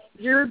 you know what?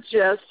 You're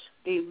just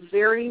a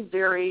very,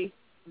 very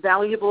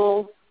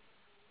valuable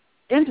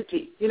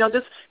entity.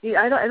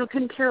 I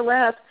couldn't care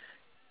less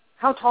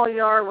how tall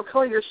you are, what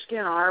color your skin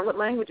are, what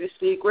language you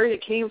speak, where you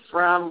came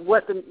from,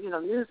 what the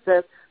news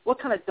says,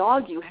 what kind of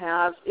dog you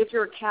have, if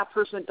you're a cat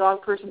person, a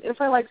dog person, if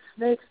I like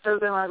snakes better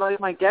than I like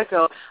my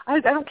gecko. I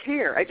don't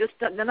care.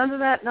 None of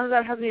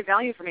that has any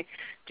value for me.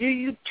 Do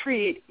you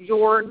treat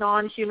your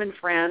non-human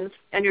friends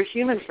and your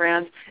human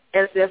friends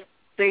as if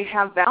they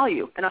have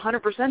value, and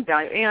 100%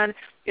 value? And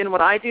in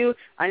what I do,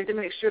 I need to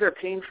make sure they're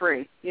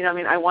pain-free.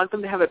 I want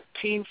them to have a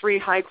pain-free,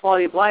 high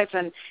quality of life.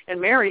 And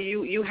Mary,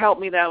 you help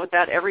me with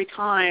that every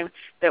time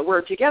that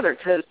we're together,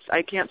 because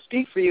I can't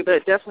speak for you, but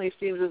it definitely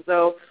seems as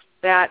though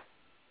that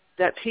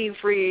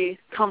pain-free,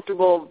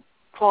 comfortable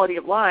quality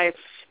of life,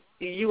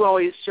 you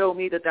always show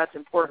me that that's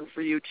important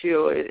for you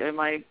too. Am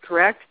I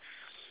correct?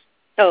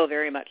 Oh,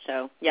 very much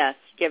so. Yes,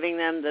 giving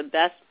them the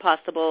best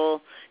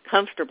possible,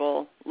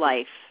 comfortable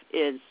life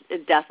is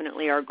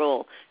definitely our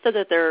goal, so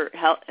that they're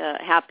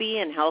happy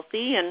and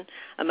healthy and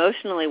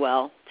emotionally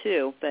well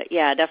too. But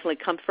yeah, definitely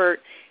comfort,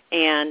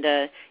 and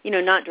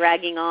not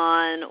dragging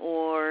on,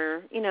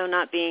 or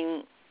not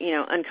being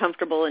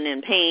uncomfortable and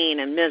in pain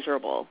and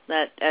miserable.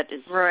 That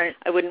is right.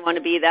 I wouldn't want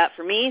to be that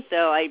for me,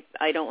 so I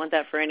don't want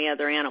that for any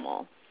other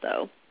animal.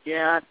 So.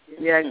 Yeah,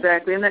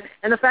 exactly. And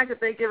the fact that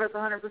they give us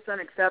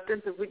 100%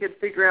 acceptance, if we could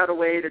figure out a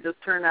way to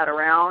just turn that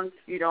around,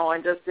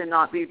 and just to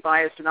not be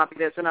biased, to not be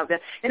this and not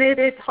that. And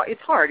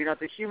it's hard,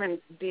 it's a human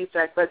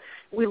defect, but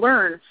we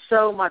learn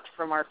so much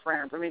from our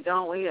friends.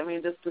 Don't we?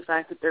 Just the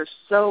fact that they're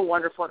so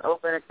wonderful and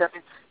open and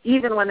accepting,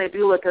 even when they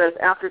do look at us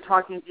after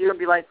talking to you and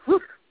be like, whew,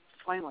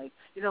 finally.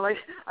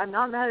 I'm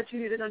not mad at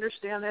you. You didn't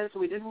understand this, so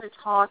we didn't really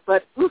talk,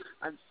 but whew,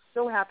 I'm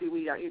so happy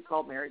you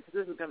called Mary, because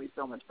this is going to be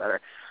so much better.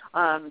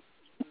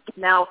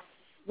 Now,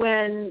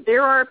 when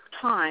there are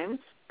times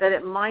that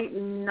it might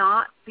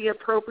not be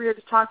appropriate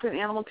to talk to an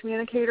animal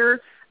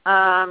communicator,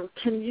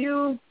 can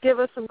you give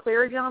us some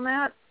clarity on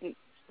that?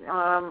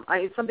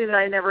 It's something that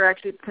I never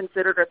actually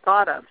considered or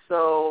thought of.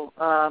 So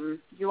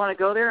you want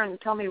to go there and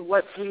tell me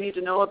what we need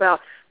to know about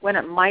when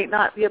it might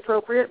not be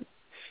appropriate?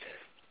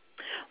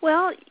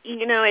 Well,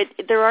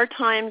 there are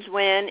times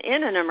when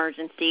in an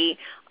emergency,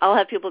 I'll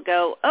have people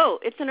go, oh,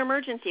 it's an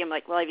emergency. I'm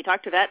like, well, have you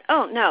talked to that?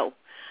 Oh, no.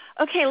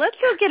 Okay, let's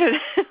go see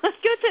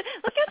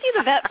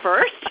the vet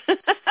first.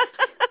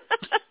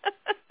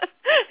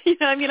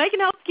 I can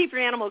help keep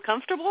your animal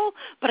comfortable,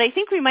 but I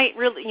think we might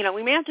really,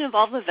 we may have to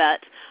involve the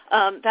vet.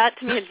 That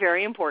to me is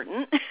very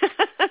important,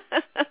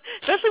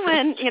 especially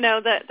when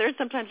there's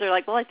sometimes they're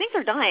like, well, I think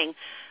they're dying.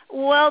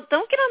 Well,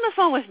 don't get on the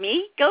phone with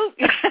me. Go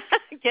to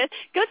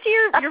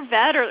your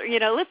vet, or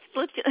let's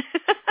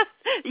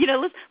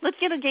let's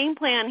get a game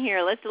plan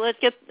here. Let's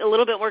get a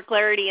little bit more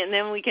clarity, and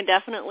then we can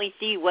definitely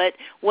see what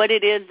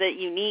it is that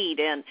you need.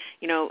 And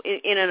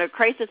in a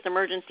crisis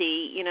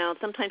emergency,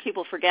 sometimes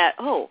people forget.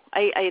 Oh,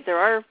 there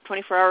are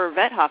 24-hour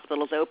vet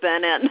hospitals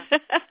open, and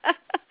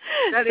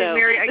that is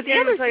Mary. I can't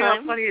even tell you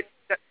how funny.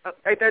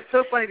 That's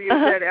so funny that you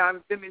said. I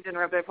didn't mean to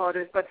interrupt. I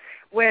apologize. But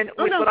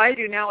what I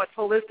do now at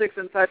Holistics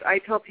and such, I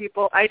tell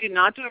people I do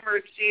not do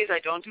emergencies. I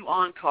don't do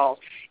on-calls.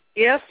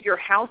 If your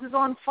house is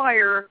on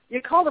fire,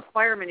 you call the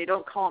firemen. You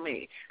don't call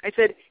me. I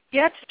said,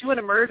 get to an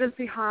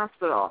emergency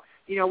hospital.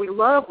 We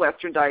love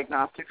Western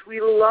diagnostics.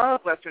 We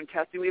love Western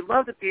testing. We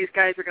love that these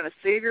guys are going to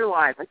save your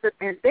life. I said,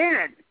 and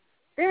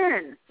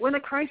then when the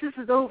crisis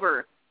is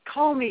over,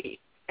 call me.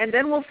 And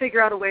then we'll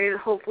figure out a way that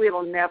hopefully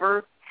it'll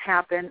never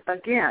happen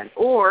again.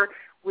 Or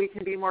we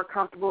can be more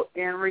comfortable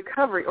in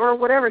recovery or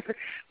whatever.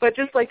 But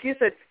just like you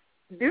said,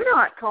 do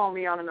not call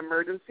me on an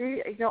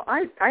emergency.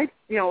 I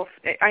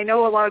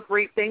know a lot of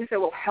great things that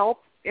will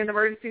help in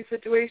emergency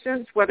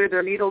situations, whether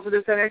they're needles or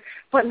this and that,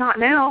 but not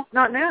now,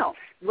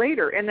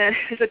 later. And then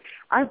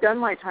I've done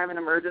my time in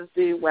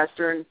emergency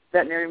Western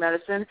veterinary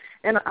medicine,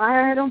 and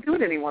I don't do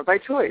it anymore by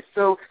choice.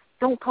 So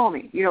don't call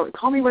me.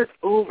 Call me when it's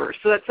over.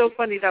 So that's so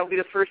funny. That would be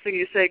the first thing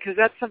you say, because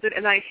that's something.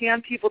 And I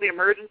hand people the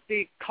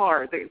emergency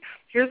card.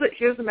 Here's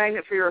the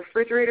magnet for your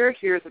refrigerator.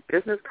 Here's a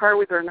business card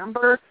with their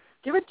number.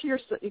 Give it to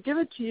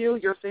you,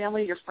 your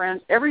family, your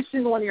friends, every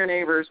single one of your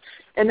neighbors.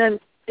 And then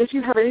if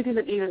you have anything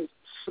that even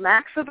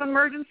smacks of an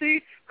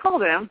emergency, call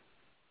them.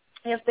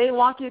 If they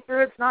walk you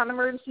through it's not an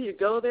emergency, you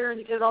go there and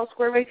you get it all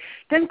squared away,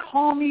 then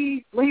call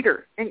me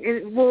later,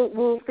 and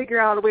we'll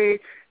figure out a way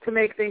to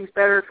make things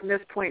better from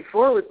this point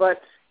forward.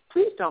 But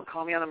please don't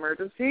call me on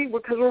emergency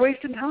because we're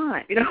wasting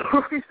time.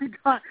 We're wasting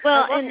time.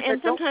 Well, and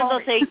sometimes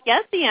they'll say,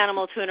 get the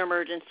animal to an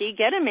emergency,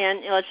 get him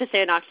in, let's just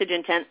say an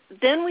oxygen tent,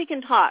 then we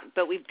can talk,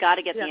 but we've got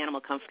to get the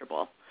animal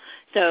comfortable.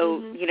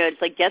 So,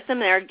 it's like get them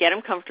there, get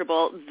them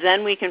comfortable,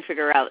 then we can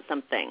figure out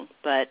something.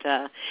 But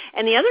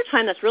and the other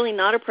time that's really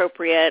not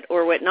appropriate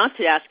or what not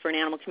to ask for an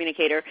animal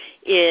communicator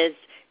is,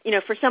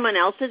 for someone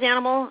else's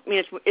animal. I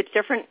mean, it's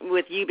different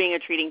with you being a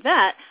treating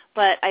vet,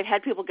 but I've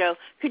had people go,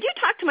 could you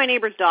talk to my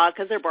neighbor's dog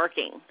because they're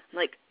barking? I'm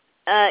like,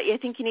 I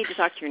think you need to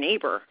talk to your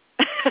neighbor.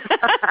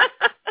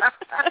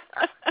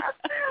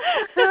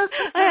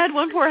 I had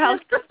one poor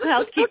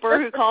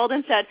housekeeper who called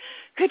and said,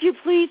 could you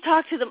please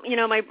talk to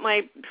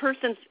my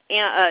person's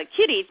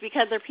kitties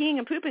because they're peeing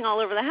and pooping all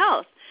over the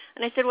house.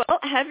 And I said, well,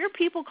 have your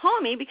people call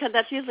me because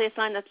that's usually a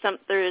sign that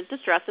there is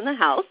distress in the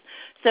house.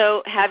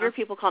 So have your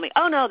people call me.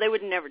 Oh, no, they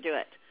would never do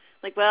it.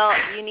 Like, well,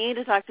 you need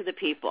to talk to the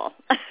people.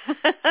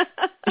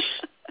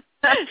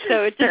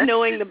 So it's just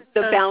knowing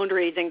the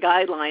boundaries and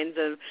guidelines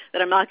of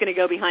that I'm not going to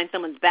go behind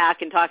someone's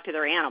back and talk to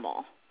their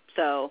animal.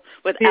 So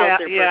without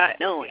their person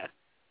knowing.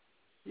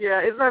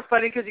 Yeah, isn't that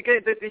funny? Because you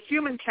get the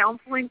human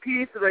counseling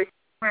piece, the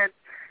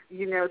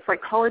human,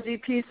 psychology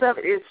piece of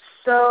it is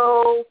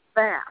so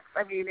vast.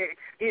 I mean,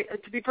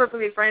 to be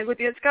perfectly frank with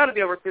you, it's got to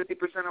be over 50%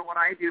 of what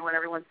I do when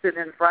everyone's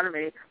sitting in front of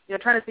me.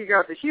 Trying to figure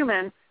out the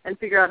human and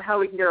figure out how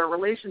we can get our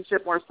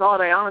relationship more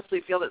solid. I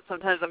honestly feel that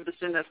sometimes I'm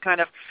just in this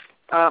kind of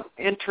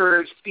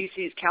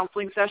interspecies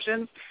counseling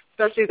sessions,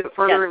 especially the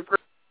further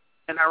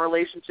in our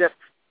relationship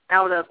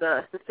out of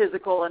the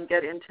physical and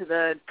get into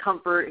the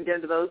comfort and get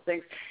into those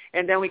things.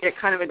 And then we get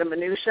kind of into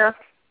minutia.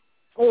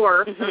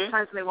 Or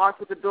sometimes when they walk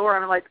through the door,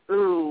 I'm like,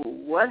 ooh,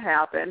 what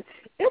happened?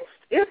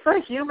 It's a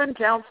human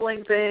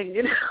counseling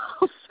thing,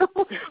 So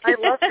I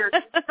love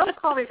don't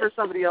call me for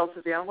somebody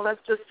else's animal. Well,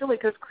 that's just silly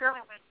because clearly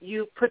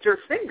you put your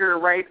finger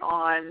right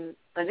on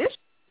an issue,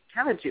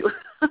 haven't you?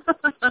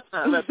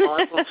 That's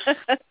awesome.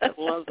 I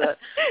love that.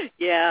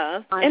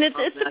 Yeah, and it's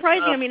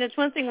surprising. I mean, it's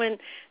one thing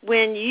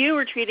when you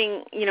were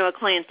treating a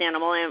client's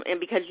animal, and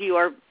because you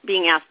are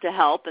being asked to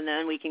help, and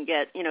then we can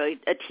get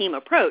a team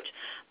approach.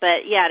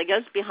 But yeah, to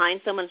go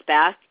behind someone's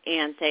back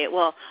and say,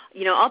 well,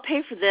 I'll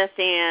pay for this,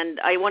 and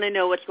I want to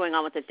know what's going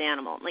on with this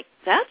animal. I'm like,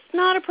 that's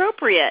not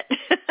appropriate.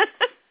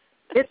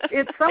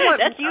 It's somewhat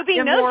that's you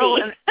being immoral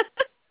nosy.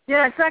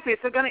 Yeah, exactly.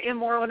 It's kind of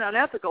immoral and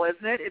unethical,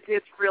 isn't it?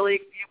 It's really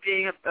you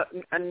being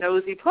a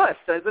nosy puss,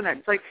 isn't it?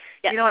 It's like,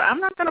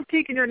 I'm not going to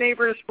peek in your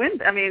neighbor's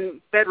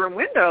bedroom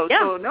window,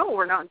 so no,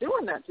 we're not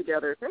doing that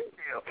together. Thank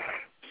you.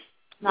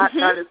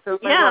 That is so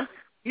funny. Yeah.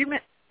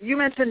 You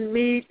mentioned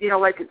me,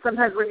 like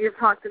sometimes when you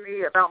talk to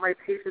me about my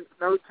patients and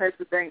those types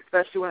of things,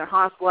 especially when they're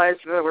hospitalized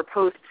or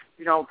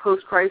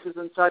post-crisis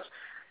and such,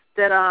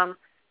 that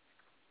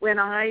when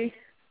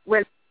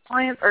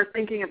clients are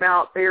thinking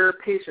about their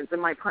patients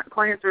and my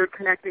clients are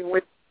connecting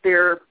with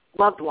their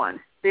loved one,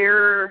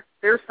 they're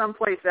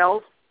someplace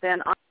else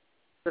than I'm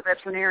the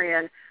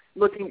veterinarian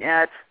looking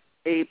at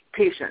a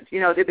patient.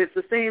 It's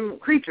the same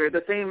creature,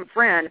 the same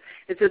friend.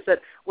 It's just that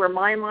where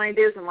my mind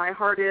is and my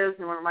heart is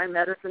and where my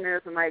medicine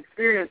is and my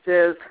experience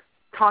is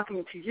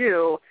talking to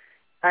you,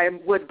 I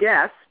would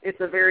guess it's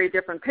a very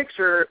different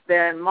picture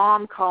than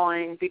mom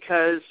calling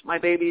because my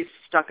baby's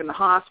stuck in the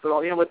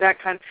hospital, with that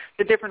kind of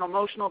the different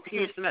emotional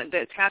piece and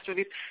the attachment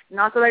piece.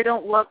 Not that I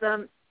don't love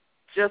them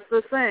just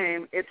the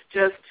same. It's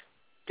just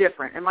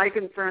different, and my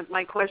concerns,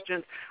 my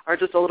questions are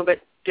just a little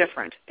bit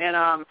different.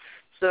 And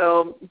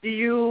so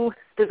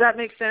does that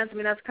make sense? I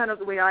mean, that's kind of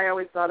the way I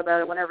always thought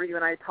about it whenever you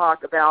and I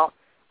talk about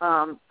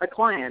a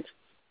client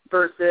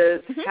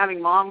versus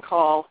having mom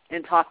call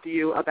and talk to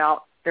you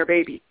about their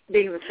baby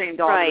being the same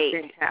dog or the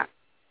same cat.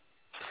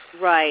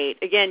 Right.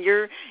 Again,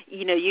 you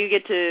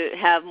get to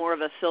have more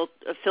of a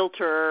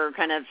filter,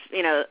 kind of,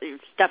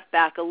 step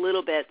back a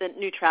little bit, the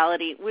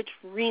neutrality, which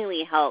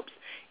really helps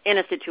in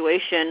a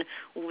situation,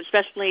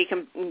 especially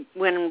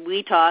when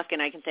we talk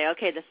and I can say,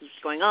 okay, this is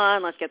what's going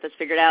on, let's get this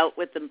figured out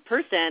with the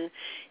person.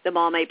 The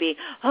mom might be,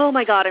 oh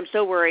my God, I'm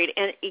so worried.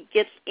 And it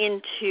gets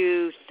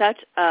into such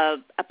a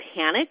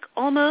panic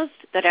almost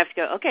that I have to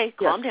go, okay,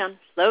 calm down,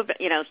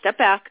 step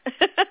back.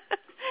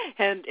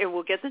 And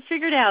we'll get this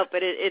figured out,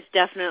 but it's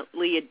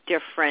definitely a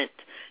different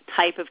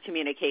type of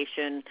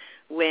communication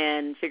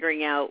when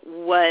figuring out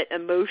what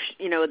emotion,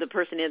 the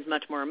person is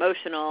much more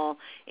emotional.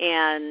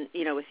 And,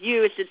 with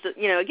you, it's just,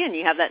 again,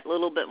 you have that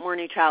little bit more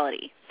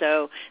neutrality.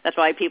 So that's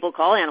why people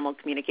call animal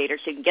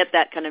communicators, to get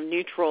that kind of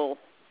neutral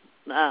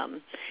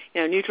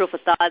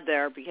facade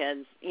there,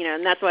 because,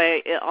 and that's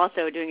why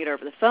also doing it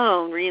over the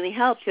phone really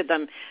helps,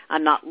 because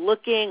I'm not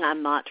looking,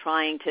 I'm not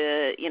trying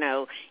to,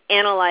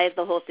 analyze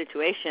the whole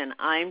situation.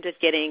 I'm just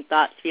getting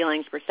thoughts,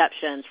 feelings,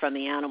 perceptions from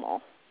the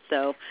animal.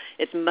 So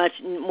it's much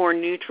more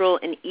neutral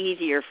and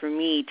easier for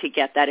me to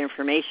get that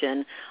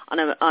information on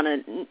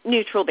a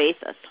neutral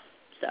basis.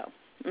 So,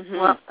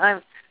 Well,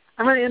 I'm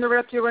going to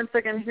interrupt you one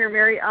second here,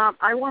 Mary.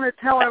 I want to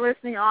tell our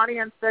listening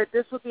audience that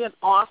this would be an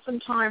awesome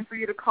time for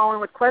you to call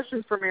in with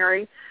questions for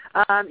Mary.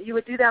 You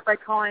would do that by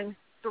calling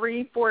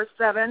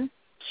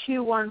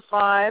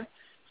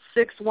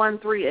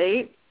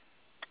 347-215-6138.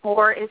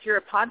 Or if you're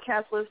a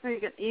podcast listener, you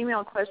can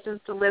email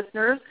questions to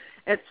listeners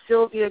at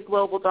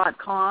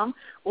sylviaglobal.com,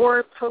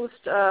 or post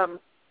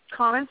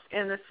comments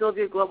in the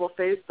Sylvia Global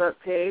Facebook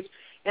page.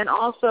 And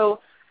also,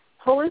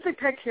 Holistic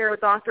Pet Care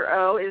with Dr.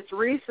 O is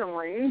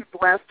recently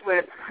blessed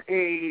with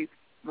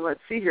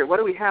let's see here, what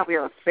do we have? We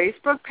have a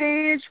Facebook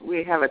page,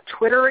 we have a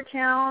Twitter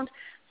account,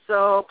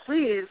 so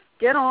please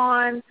get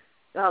on,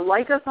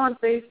 like us on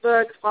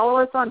Facebook, follow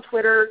us on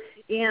Twitter,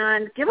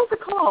 and give us a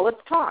call.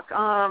 Let's talk.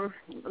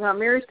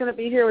 Mary's going to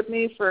be here with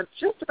me for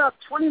just about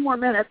 20 more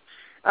minutes.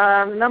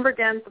 Number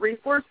again,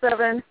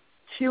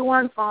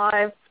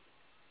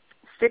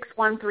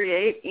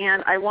 347-215-6138.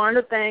 And I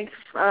wanted to thank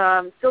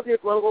Sylvia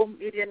Global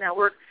Media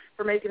Network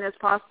for making this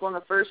possible in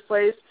the first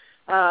place.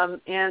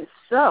 And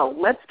so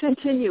let's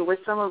continue with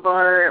some of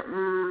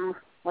our,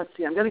 let's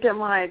see, I'm going to get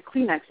my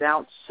Kleenex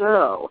out.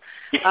 So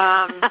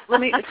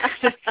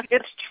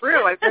it's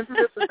true. I've been through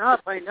this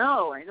enough. I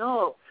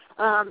know.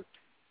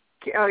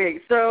 Okay,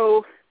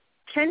 so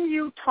can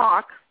you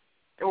talk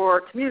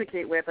or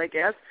communicate with, I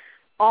guess,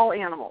 all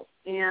animals?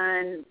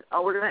 And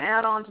we're going to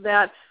add on to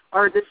that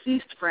our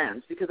deceased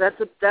friends, because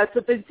that's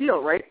a big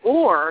deal, right?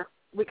 Or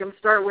we can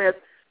start with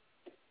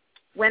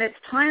when it's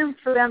time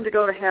for them to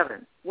go to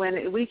heaven,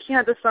 when we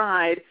can't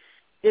decide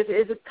is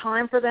it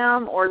time for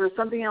them, or is there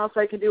something else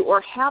I can do,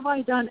 or have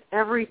I done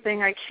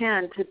everything I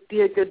can to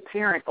be a good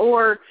parent,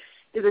 or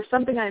is there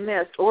something I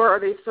missed, or are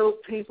they so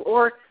painful,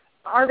 or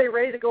are they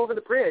ready to go over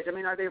the bridge? I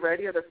mean, are they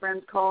ready? Are their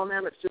friends calling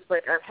them? It's just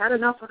like, I've had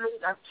enough of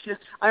this.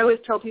 I always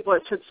tell people,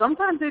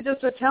 sometimes they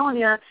just are telling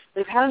you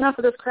they've had enough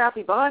of this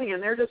crappy body,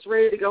 and they're just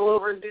ready to go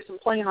over and do some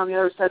playing on the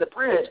other side of the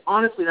bridge.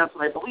 Honestly, that's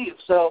what I believe.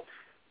 So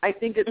I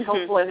think it's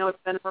helpful. I know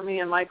it's been for me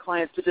and my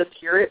clients to just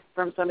hear it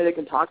from somebody that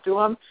can talk to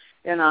them.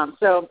 And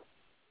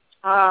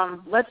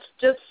let's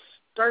just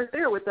start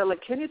there with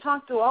can you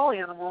talk to all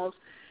animals?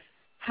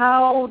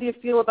 How do you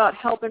feel about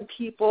helping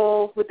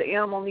people with the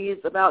animal needs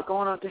about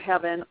going up to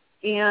heaven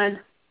and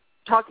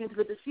talking to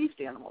the deceased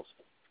animals?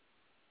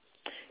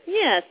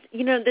 Yes.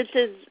 This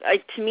is,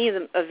 to me,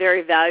 a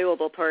very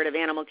valuable part of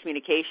animal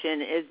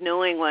communication is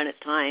knowing when it's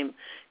time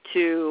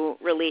to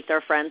release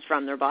our friends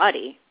from their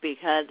body,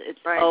 because it's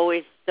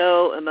always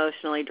so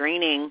emotionally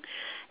draining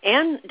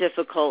and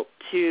difficult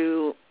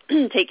to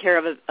take care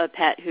of a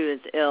pet who is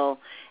ill.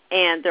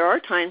 And there are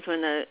times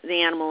when the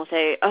animal will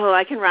say, oh,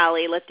 I can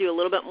rally, let's do a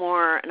little bit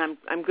more, and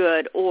I'm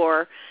good,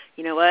 or,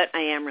 you know what, I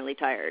am really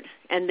tired.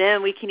 And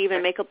then we can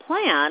even make a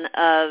plan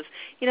of,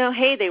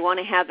 hey, they want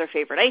to have their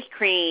favorite ice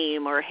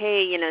cream, or,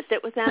 hey,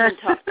 sit with them and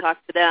talk to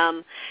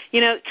them,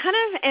 kind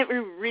of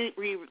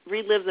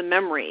relive the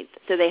memories,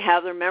 so they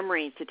have their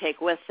memories to take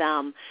with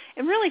them,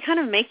 and really kind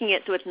of making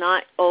it so it's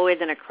not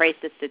always in a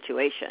crisis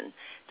situation.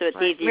 So it's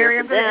easier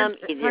Mary, for them,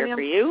 easier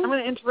for you. I'm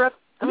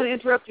going to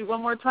interrupt you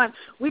one more time.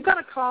 We've got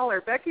a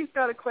caller. Becky's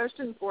got a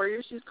question for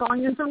you. She's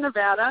calling in from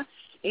Nevada,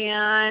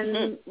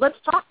 and let's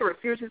talk to her.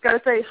 See what she's got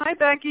to say. Hi,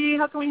 Becky.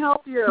 How can we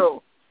help you?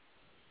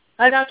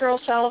 Hi, Dr.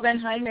 O'Sullivan.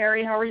 Hi,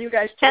 Mary. How are you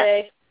guys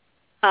today?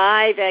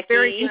 Hi, Becky.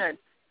 Very good.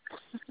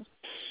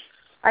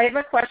 I have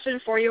a question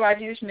for you.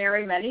 I've used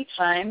Mary many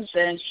times,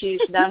 and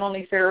she's not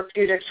only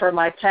therapeutic for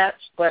my pets,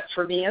 but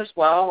for me as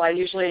well. I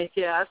usually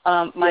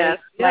my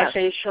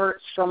face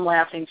hurts from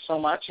laughing so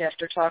much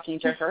after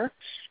talking to her.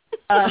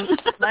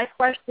 My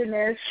question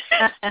is,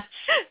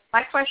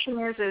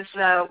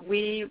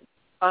 we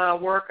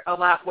work a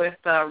lot with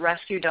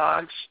rescue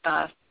dogs,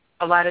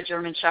 a lot of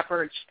German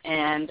Shepherds,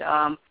 and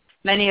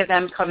many of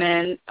them come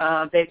in.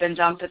 They've been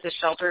dumped at the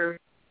shelter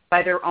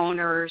by their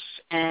owners,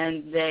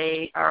 and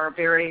they are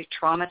very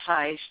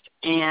traumatized.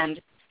 And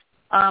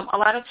a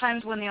lot of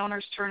times when the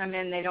owners turn them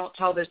in, they don't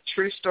tell the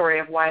true story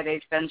of why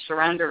they've been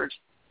surrendered.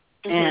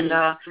 Mm-hmm. And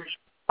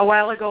a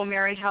while ago,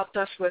 Mary helped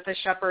us with a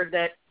shepherd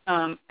that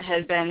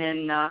had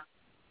been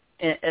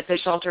at the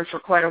shelter for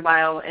quite a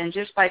while, and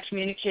just by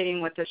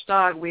communicating with this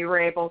dog, we were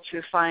able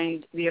to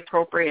find the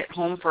appropriate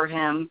home for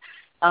him.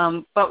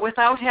 But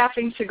without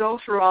having to go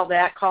through all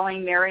that,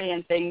 calling Mary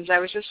and things, I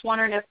was just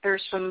wondering if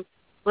there's some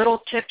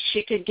little tips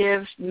she could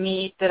give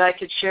me that I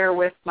could share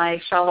with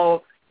my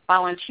fellow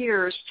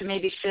volunteers to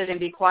maybe sit and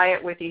be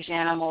quiet with these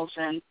animals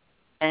and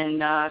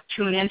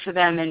tune into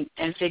them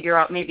and figure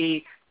out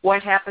maybe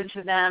what happened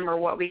to them or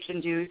what we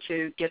can do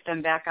to get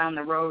them back on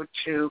the road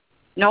to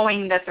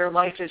knowing that their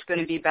life is going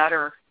to be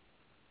better.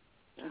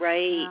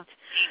 Right.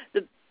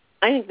 Yeah.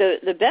 I think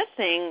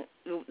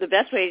the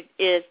best way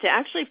is to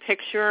actually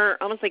picture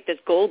almost like this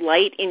gold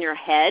light in your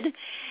head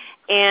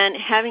and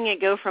having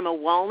it go from a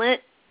walnut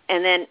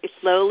and then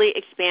slowly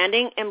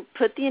expanding, and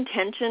put the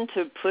intention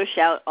to push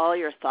out all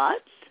your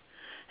thoughts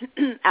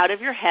out of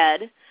your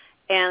head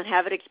and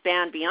have it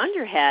expand beyond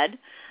your head,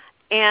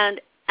 and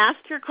ask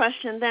your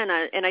question then.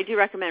 And I do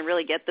recommend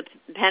really get the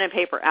pen and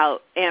paper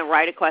out and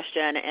write a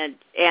question,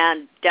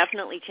 and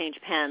definitely change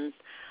pens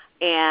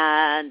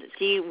and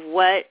see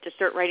to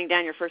start writing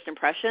down your first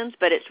impressions.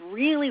 But it's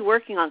really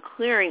working on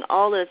clearing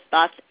all those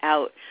thoughts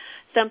out.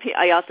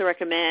 I also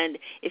recommend,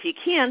 if you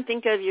can,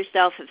 think of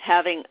yourself as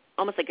having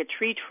almost like a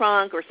tree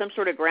trunk or some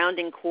sort of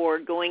grounding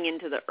cord going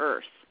into the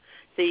earth,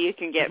 so you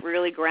can get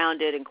really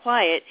grounded and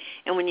quiet.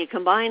 And when you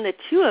combine the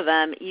two of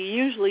them, you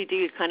usually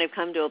do kind of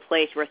come to a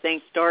place where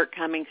things start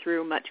coming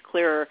through much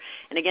clearer.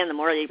 And again, the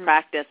more you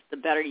practice, the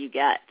better you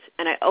get.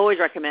 And I always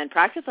recommend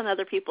practice on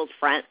other people's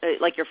friends,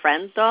 like your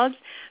friends' dogs,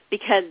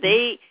 because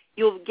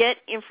you'll get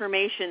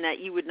information that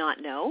you would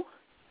not know,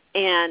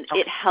 and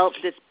it helps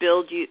just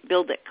build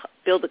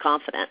the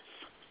confidence.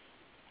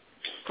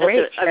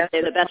 Great. I would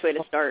say the best way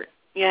to start.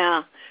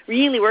 Yeah,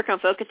 really work on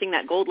focusing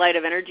that gold light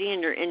of energy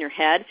in your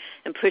head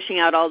and pushing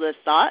out all those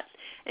thoughts.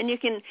 And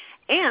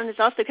it's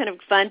also kind of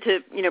fun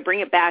to bring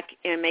it back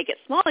and make it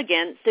small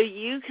again, so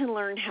you can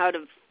learn how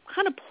to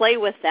kind of play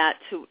with that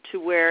to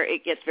where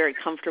it gets very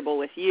comfortable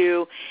with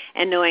you,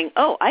 and knowing,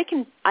 I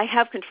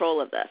have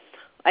control of this.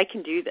 I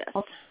can do this.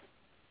 Okay.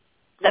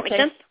 Does that make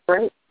sense?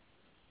 Great.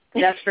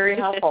 That's very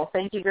helpful.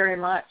 Thank you very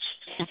much.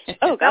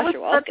 Oh, gosh,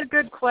 that was such a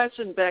good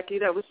question, Becky.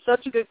 That was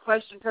such a good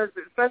question, because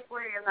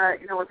especially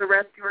in with the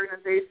rescue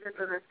organizations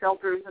and the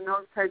shelters and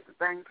those types of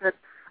things that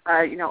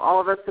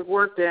all of us have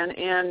worked in,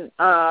 and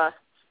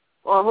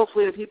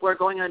hopefully the people are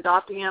going and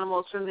adopting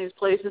animals from these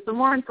places. The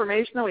more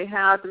information that we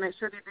have to make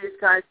sure that these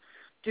guys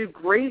do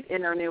great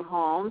in their new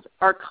homes,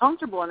 are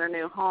comfortable in their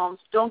new homes,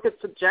 don't get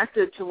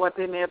subjected to what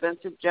they may have been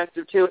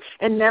subjected to,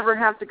 and never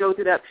have to go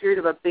through that period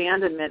of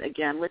abandonment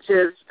again, which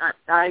is,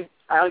 I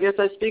guess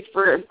I speak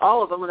for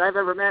all of them that I've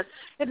ever met,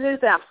 it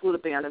is absolute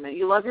abandonment.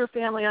 You love your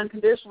family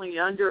unconditionally,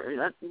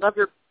 you love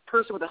your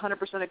person with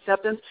 100%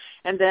 acceptance,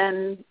 and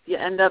then you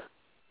end up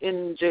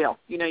in jail.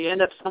 You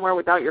end up somewhere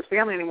without your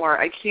family anymore.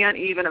 I can't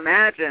even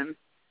imagine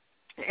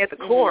at the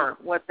core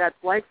what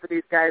that's like for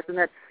these guys, and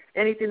that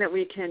anything that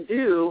we can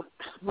do,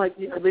 like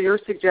you're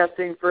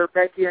suggesting for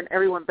Becky and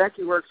everyone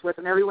Becky works with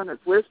and everyone that's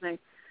listening,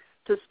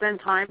 to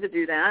spend time to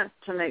do that,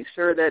 to make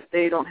sure that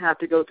they don't have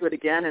to go through it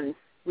again, and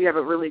we have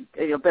a really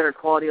better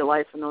quality of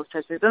life and those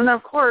types of things. And,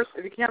 of course,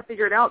 if you can't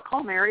figure it out,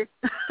 call Mary.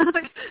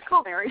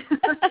 Call Mary.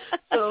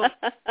 Well,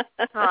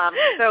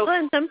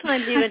 and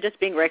sometimes even just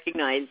being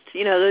recognized,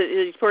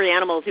 these poor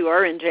animals who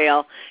are in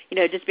jail,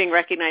 just being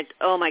recognized,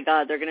 oh, my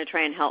God, they're going to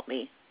try and help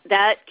me.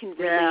 That can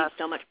relieve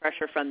so much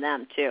pressure from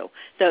them, too.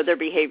 So their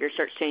behavior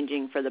starts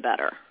changing for the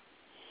better.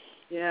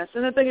 Yes,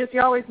 and the thing is,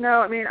 you always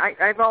know,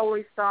 I've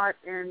always thought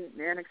and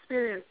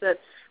experienced that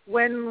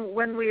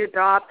when we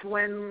adopt,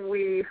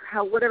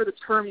 whatever the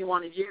term you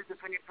want to use, is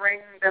when you bring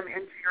them into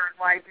your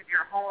life, into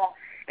your home,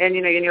 and,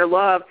 in your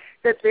love,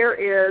 that there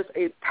is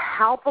a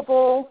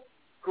palpable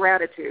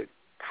gratitude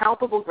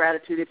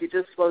if you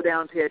just slow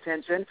down and pay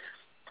attention.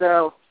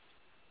 So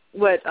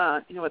what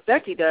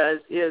Becky does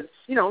is,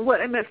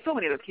 so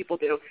many other people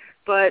do,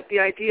 but the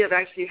idea of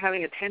actually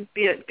having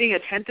being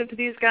attentive to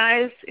these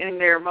guys in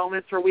their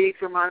moments or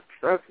weeks or months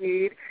of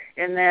need,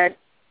 and that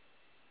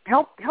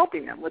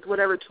helping them with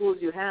whatever tools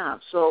you have.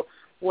 So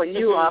what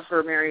you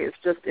offer, Mary, is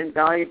just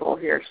invaluable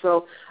here.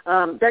 So,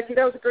 Becky,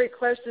 that was a great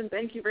question.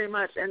 Thank you very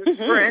much. And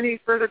for any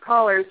further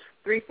callers,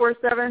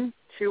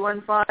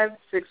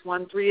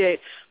 347-215-6138.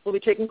 We'll be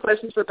taking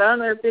questions for about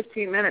another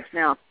 15 minutes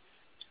now.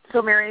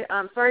 So, Mary,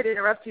 I'm sorry to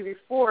interrupt you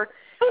before.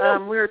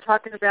 We were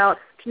talking about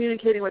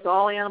communicating with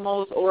all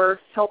animals or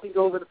helping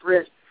go over the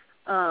bridge.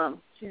 Hold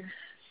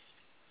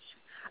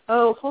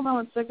on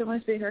one second. Let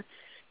me see here.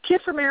 Kit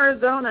from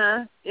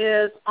Arizona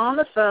is on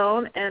the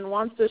phone and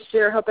wants to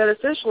share how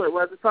beneficial it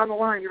was. It's on the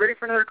line. You ready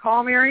for another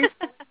call, Mary?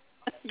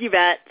 You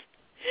bet.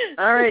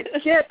 All right,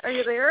 Kit, are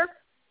you there?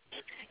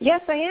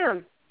 Yes, I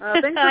am.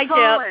 Thanks for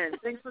calling.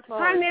 Thanks for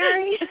calling. Hi,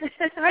 Mary.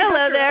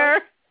 Hello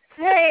there.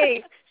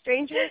 Hey,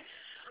 stranger.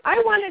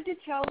 I wanted to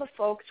tell the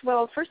folks,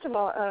 well, first of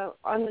all,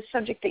 on the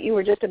subject that you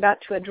were just about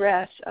to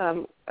address,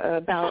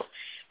 about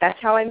that's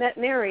how I met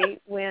Mary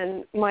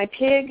when my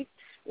pig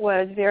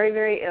was very,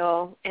 very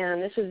ill,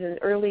 and this was in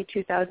early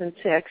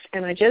 2006,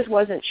 and I just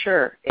wasn't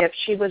sure if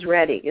she was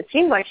ready. It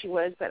seemed like she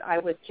was, but I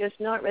was just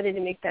not ready to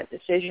make that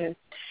decision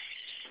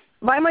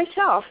by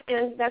myself,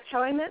 and that's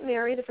how I met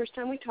Mary the first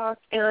time we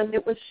talked, and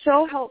it was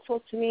so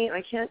helpful to me,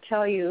 I can't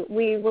tell you.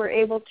 We were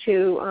able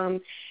to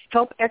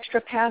help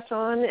extra pass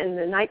on, and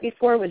the night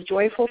before was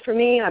joyful for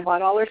me. I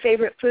bought all her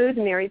favorite foods.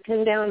 Mary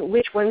pinned down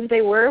which ones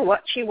they were,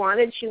 what she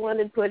wanted. She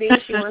wanted pudding.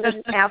 She wanted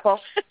an apple.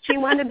 She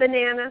wanted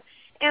banana.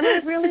 And I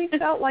really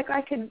felt like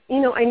I could,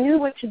 I knew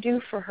what to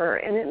do for her,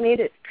 and it made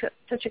it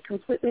such a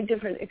completely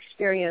different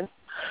experience.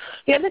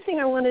 The other thing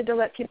I wanted to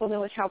let people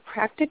know is how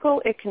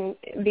practical it can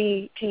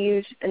be to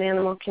use an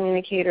animal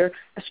communicator,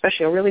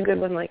 especially a really good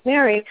one like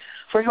Mary,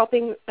 for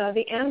helping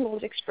the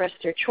animals express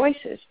their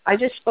choices. I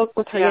just spoke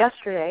with her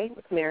yesterday,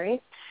 with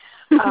Mary.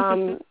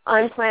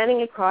 I'm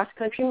planning a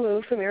cross-country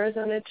move from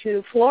Arizona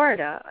to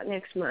Florida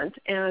next month,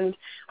 and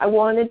I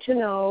wanted to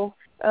know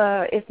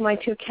if my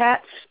two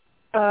cats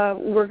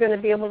were going to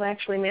be able to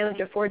actually manage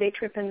a 4-day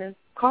trip in the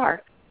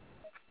car.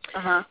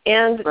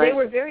 And they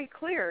were very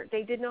clear.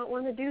 They did not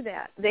want to do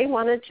that. They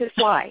wanted to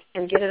fly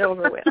and get it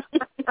over with.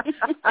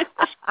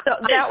 So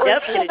that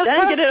was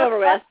get it over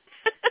with.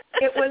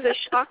 It was a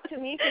shock to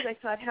me because I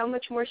thought how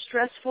much more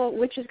stressful,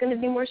 which is going to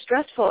be more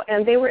stressful,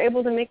 and they were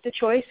able to make the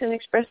choice and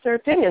express their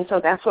opinion. So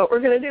that's what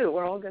we're going to do.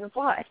 We're all going to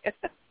fly.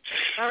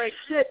 All right,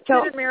 Kit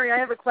and Mary, I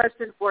have a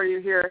question for you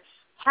here.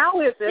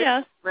 How is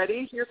it,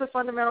 ready, here's a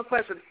fundamental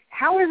question,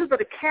 how is it that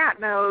a cat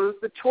knows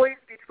the choice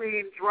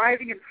between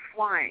driving and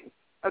flying?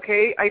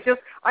 Okay,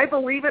 I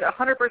believe it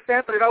 100%,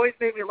 but it always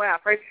made me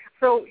laugh, right?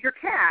 So your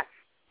cat,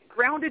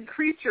 grounded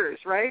creatures,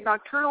 right,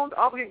 nocturnal,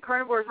 obligate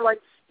carnivores are like,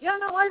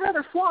 I'd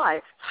rather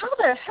fly. How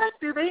the heck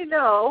do they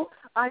know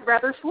I'd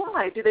rather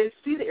fly? Do they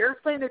see the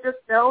airplane? They just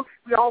know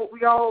we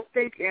all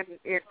think in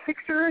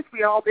pictures,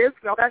 we all this,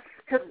 we all that.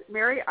 Because,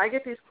 Mary, I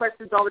get these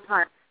questions all the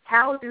time.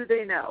 How do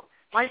they know?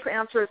 My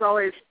answer is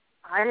always,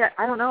 I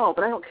don't know,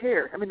 but I don't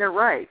care. I mean, they're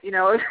right.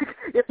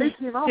 If they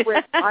came up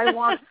with, I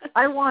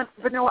want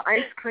vanilla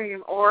ice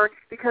cream, or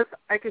because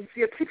I can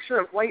see a picture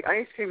of white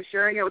ice cream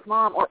sharing it with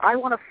Mom, or I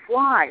want to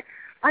fly.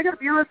 I got to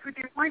be honest with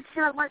you. My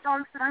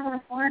dog said I want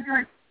to fly. I'm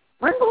like,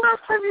 when's the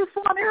last time you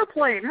saw an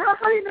airplane? How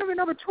do you even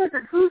know the choice?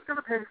 And who's going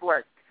to pay for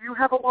it? Do you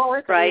have a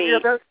wallet?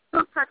 Right. Those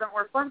types of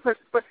more fun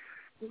questions. But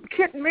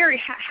Kit and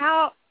Mary,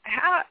 how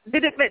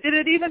did it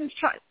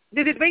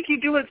make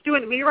you do what's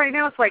doing to me right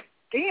now? It's like,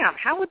 damn,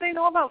 how would they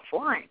know about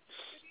flying?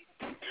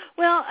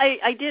 Well,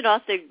 I did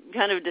also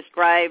kind of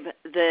describe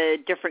the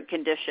different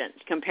conditions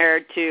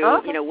compared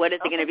to, what is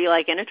it going to be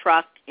like in a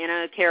truck, in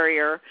a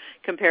carrier,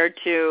 compared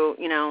to,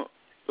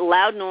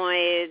 loud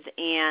noise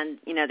and,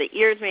 the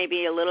ears may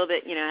be a little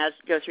bit, has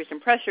to go through some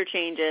pressure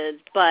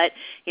changes. But,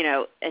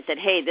 I said,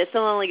 hey, this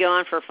will only go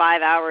on for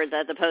 5 hours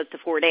as opposed to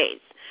 4 days.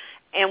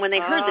 And when they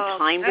heard the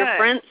time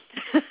difference,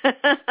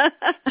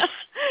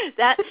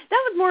 that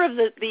was more of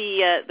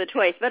the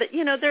choice. But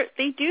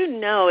they do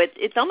know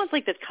it's almost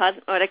like this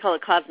what I call a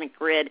cosmic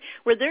grid,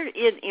 where there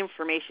is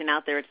information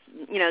out there. It's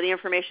the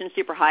information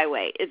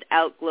superhighway is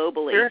out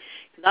globally. Sure.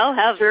 I'll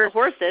have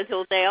horses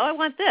who'll say, "Oh, I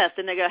want this,"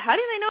 and they go, "How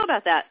do they know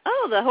about that?"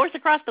 "Oh, the horse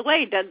across the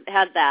way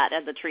has that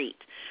as a treat."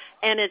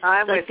 And it's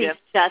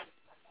just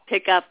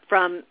pick up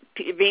from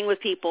being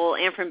with people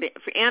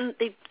and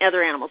the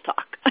other animals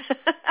talk.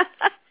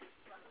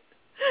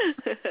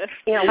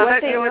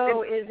 What they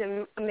know is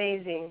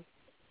amazing.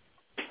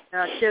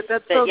 Kit,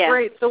 that's so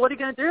great. So what are you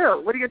going to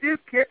do? What are you going to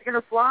do, Kit? You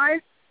going to fly?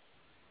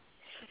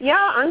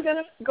 Yeah, I'm going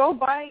to go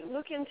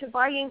look into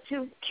buying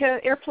 2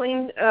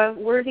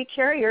 airplane-worthy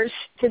carriers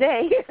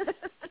today.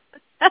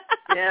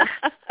 Yeah.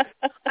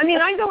 I mean,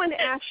 I go into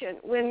action.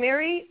 When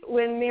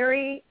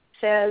Mary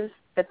says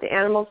that the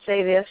animals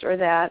say this or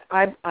that,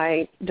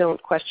 I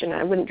don't question it.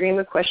 I wouldn't dream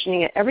of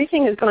questioning it.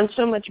 Everything has gone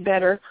so much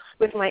better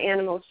with my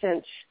animals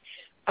since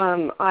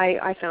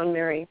I found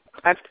Mary.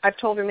 I've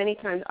told her many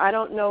times I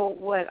don't know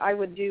what I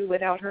would do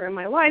without her in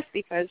my life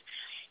because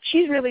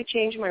she's really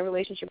changed my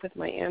relationship with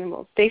my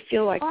animals. They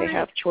feel like they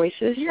have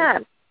choices.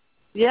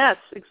 Yes,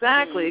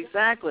 exactly.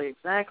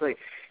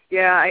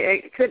 Yeah,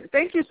 I could.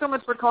 Thank you so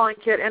much for calling,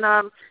 Kit.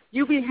 And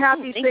you be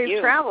happy,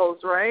 safe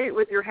travels, right,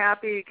 with your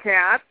happy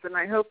cats. And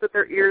I hope that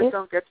their ears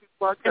don't get too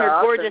plugged up. And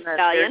her gorgeous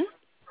stallion.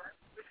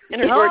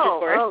 And her gorgeous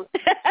horse.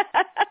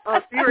 So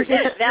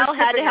Val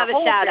had to have a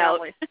shout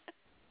out.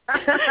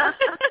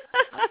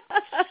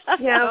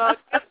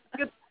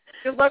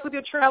 Good luck with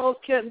your travels,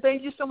 Kit, and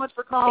thank you so much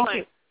for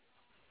calling.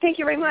 Thank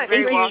you very much.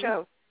 Great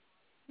show.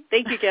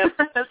 Thank you, Kim.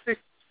 That's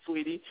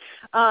sweetie.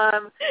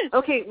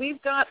 Okay,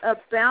 we've got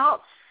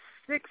about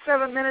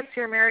 6-7 minutes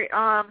here, Mary.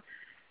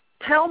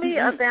 Tell me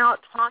about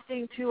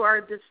talking to our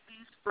deceased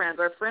friends,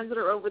 our friends that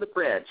are over the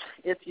bridge,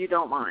 if you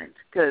don't mind,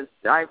 because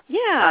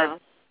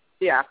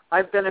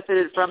I've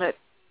benefited from it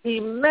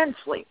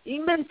immensely.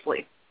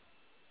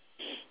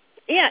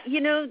 Yeah,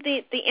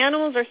 the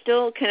animals are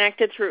still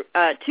connected through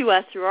to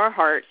us through our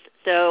hearts.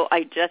 So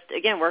I just,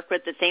 again, work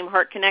with the same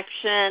heart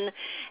connection.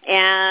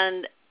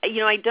 And,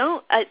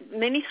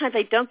 many times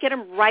I don't get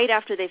them right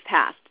after they've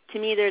passed. To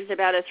me, there's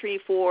about a 3,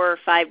 4,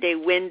 5 day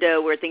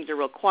window where things are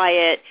real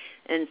quiet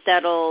and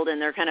settled, and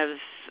they're kind of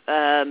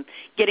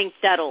getting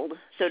settled,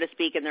 so to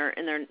speak, in their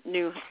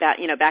new, back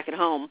at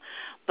home.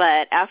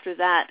 But after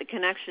that, the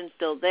connection's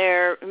still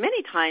there.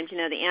 Many times,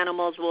 the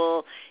animals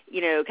will,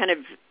 kind of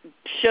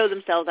show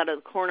themselves out of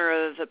the corner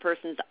of a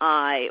person's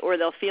eye, or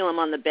they'll feel them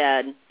on the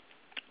bed.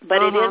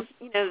 But it is,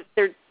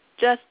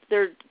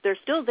 they're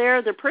still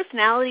there. Their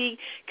personality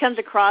comes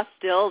across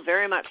still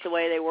very much the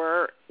way they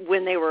were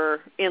when they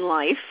were in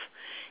life.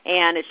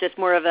 And it's just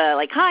more of a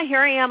like, hi, here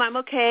I am, I'm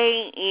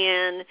okay,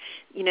 and,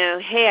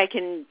 hey, I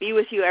can be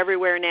with you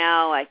everywhere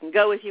now. I can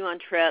go with you on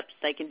trips.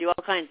 I can do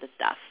all kinds of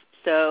stuff.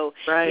 So,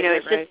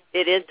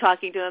 it is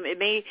talking to them. They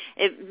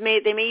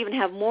may even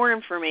have more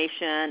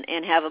information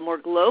and have a more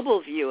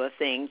global view of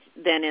things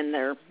than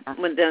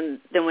than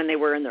when they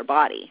were in their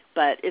body.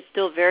 But it's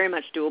still very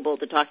much doable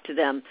to talk to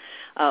them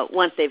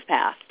once they've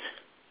passed.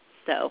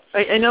 So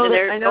I know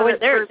that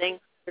they're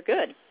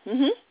good.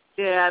 Mm-hmm.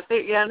 Yeah,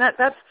 and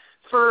that's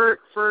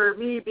for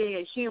me being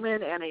a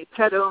human and a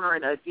pet owner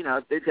and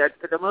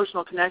the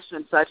emotional connection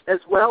and such, as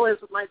well as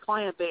with my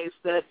client base,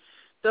 that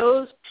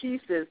those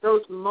pieces, those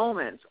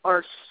moments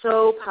are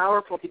so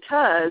powerful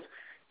because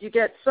you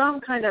get some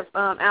kind of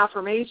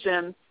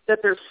affirmation that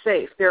they're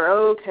safe, they're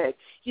okay.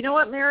 You know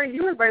what, Mary?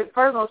 You are by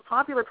far the most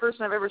popular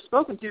person I've ever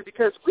spoken to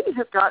because we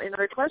have got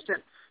another question.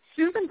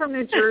 Susan from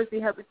New Jersey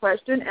has a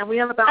question, and we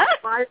have about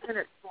 5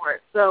 minutes for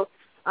it. So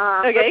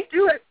let's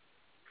do it.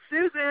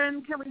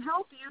 Susan, can we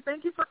help you?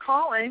 Thank you for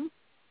calling.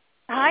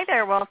 Hi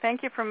there. Well,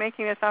 thank you for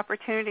making this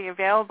opportunity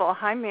available.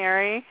 Hi,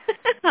 Mary.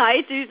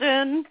 Hi,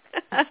 Susan.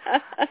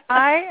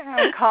 I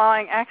am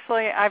calling.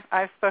 Actually,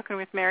 I've spoken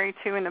with Mary,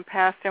 too, in the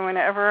past, and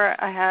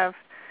whenever I have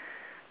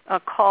a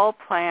call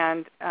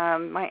planned,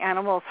 my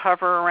animals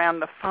hover around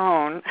the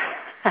phone.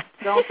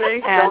 Don't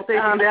they? Don't they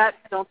do that?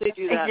 Don't they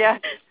do that? Yes,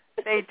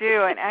 they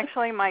do. And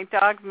actually, my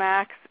dog,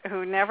 Max,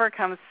 who never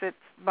comes sits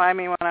by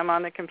me when I'm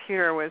on the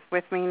computer, was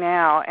with me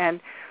now. And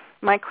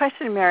my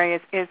question, Mary,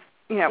 is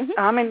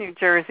I'm in New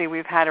Jersey.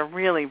 We've had a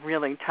really,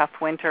 really tough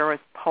winter with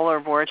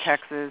polar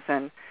vortexes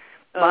and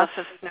lots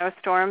of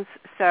snowstorms.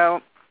 So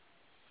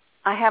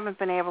I haven't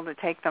been able to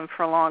take them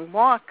for long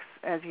walks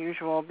as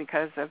usual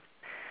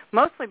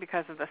mostly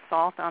because of the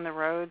salt on the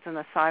roads and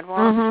the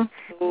sidewalks.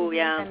 Mm-hmm. Oh,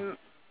 yeah.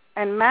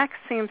 And Max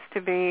seems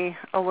to be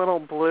a little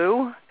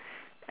blue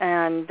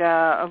and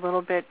a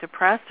little bit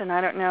depressed. And I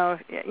don't know,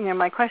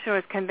 my question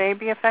was, can they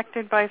be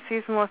affected by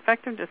seasonal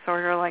affective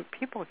disorder like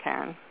people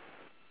can?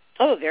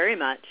 Oh, very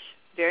much.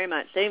 Very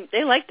much.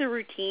 They like the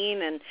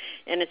routine,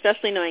 and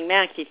especially knowing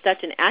Max, he's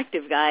such an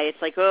active guy.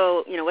 It's like,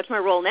 what's my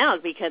role now?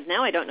 Because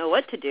now I don't know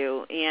what to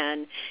do.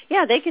 And,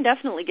 yeah, they can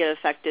definitely get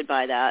affected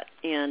by that.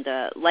 And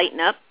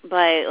Lighten Up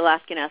by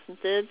Alaskan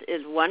Essences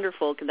is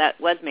wonderful because that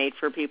was made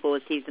for people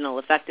with seasonal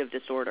affective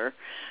disorder,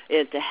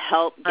 is to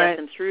help get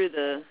them through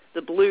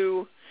the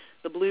blue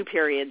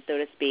period, so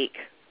to speak.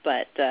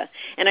 But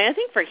and I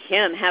think for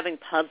him, having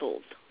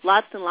puzzles,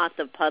 lots and lots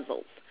of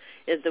puzzles,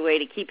 is the way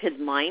to keep his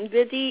mind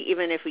busy,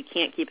 even if we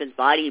can't keep his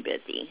body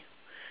busy.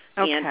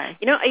 Okay. And,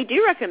 I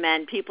do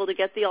recommend people to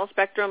get the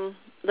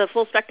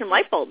full spectrum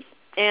light bulbs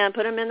and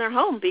put them in their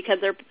home because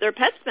their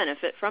pets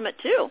benefit from it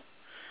too.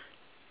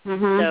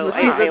 Mm-hmm. So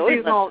I always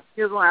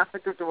seasonal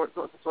affective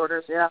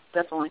disorders, yeah,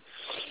 definitely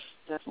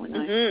nice.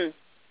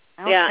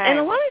 Mm-hmm. Okay. Yeah, and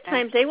a lot of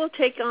times they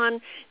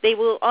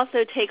will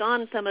also take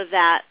on some of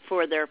that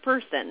for their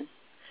person.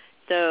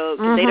 So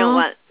cause they don't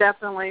want,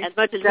 definitely, as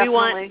much as we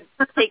want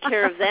to take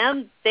care of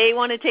them, they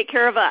want to take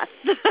care of us.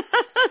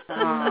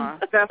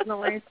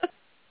 Definitely.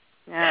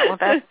 Yeah, well,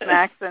 that's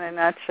Max in a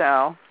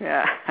nutshell.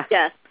 Yeah.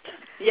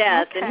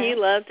 Yes, okay. And he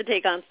loves to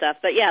take on stuff.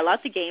 But, yeah,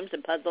 lots of games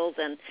and puzzles.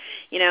 And,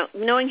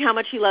 knowing how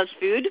much he loves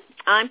food,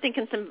 I'm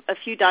thinking a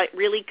few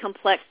really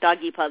complex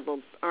doggy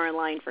puzzles are in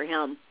line for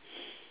him.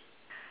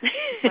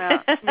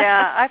 Well,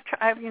 yeah,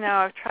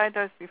 I've tried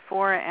those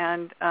before,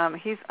 and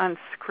he's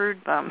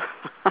unscrewed them.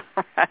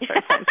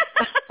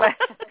 But,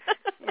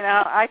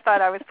 I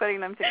thought I was putting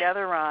them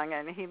together wrong,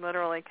 and he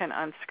literally can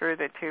unscrew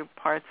the two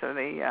parts of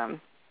the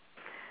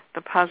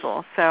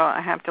puzzle. So I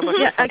have to look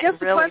at something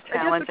really challenging.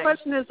 I guess the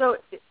question is, though,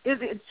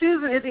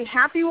 Susan, is he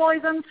happy while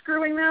he's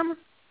unscrewing them?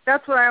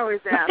 That's what I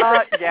always ask.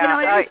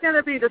 It's going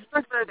to be the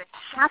question that they're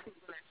happy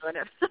when they're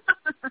doing it.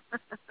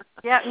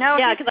 Yeah, no.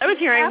 Yeah, because I was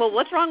hearing, well,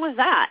 what's wrong with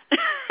that?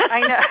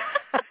 I know.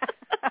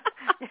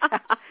 Yeah.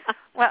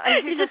 Well,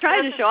 he's just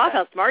trying to show off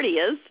how smart he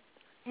is.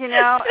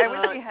 I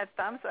wish he had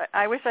thumbs.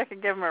 I wish I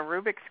could give him a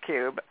Rubik's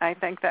Cube. I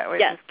think that would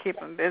just keep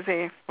him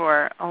busy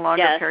for a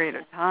longer period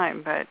of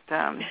time. But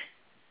Susan,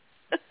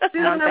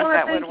 I don't think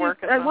that would work.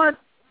 I want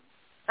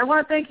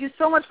to thank you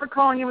so much for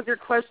calling in with your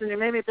question. You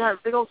made me have a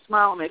big old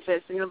smile on my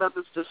face thinking about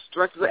this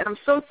destructive. And I'm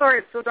so sorry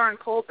it's so darn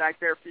cold back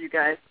there for you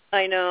guys.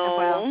 I know.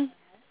 Well,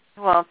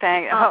 Well,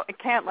 it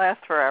can't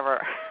last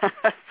forever.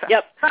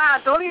 Yep.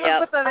 Don't even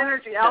put that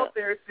energy out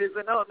there,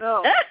 Susan. Oh,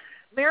 no.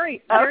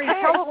 Mary,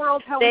 tell the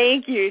world how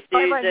Thank you,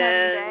 Susan.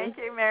 Bye-bye, Thank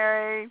you,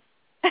 Mary.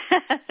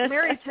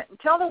 Mary,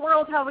 tell the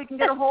world how we can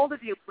get a hold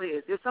of you,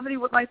 please. If somebody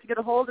would like to get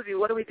a hold of you,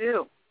 what do we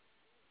do?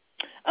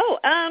 Oh,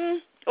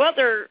 well,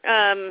 they're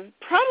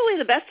probably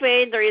the best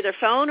way. They're either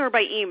phone or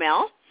by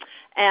email.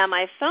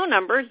 My phone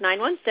number is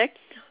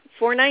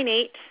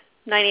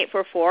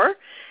 916-498-9844.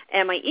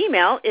 And my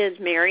email is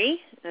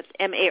Mary, that's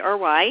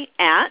Mary,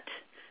 at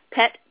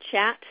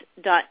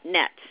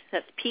petchat.net.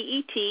 That's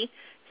PETCHAT,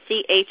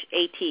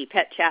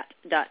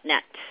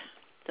 petchat.net.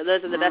 So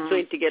those are the best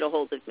ways to get a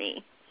hold of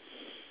me.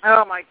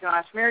 Oh, my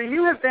gosh. Mary,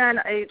 you have been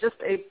just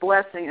a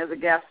blessing as a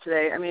guest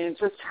today. I mean,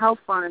 just how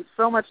fun and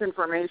so much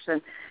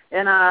information.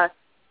 And I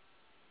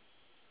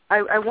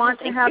want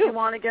to have you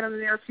on again in the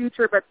near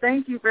future, but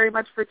thank you very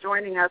much for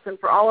joining us and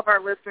for all of our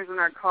listeners and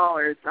our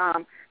callers.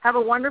 Have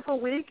a wonderful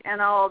week,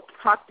 and I'll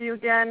talk to you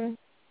again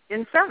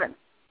in 7.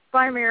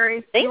 Bye,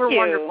 Mary. Thank you. You were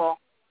wonderful.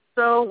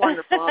 So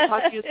wonderful. I'll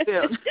talk to you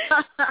soon.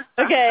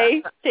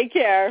 Okay. Take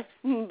care.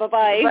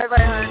 Bye-bye. Bye-bye,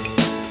 hon.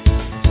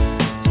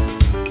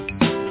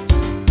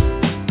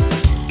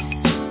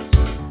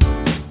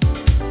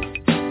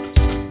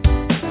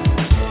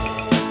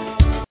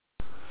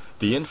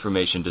 The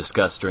information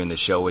discussed during the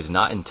show is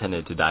not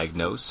intended to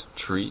diagnose,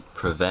 treat,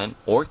 prevent,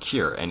 or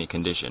cure any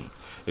condition.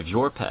 If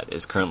your pet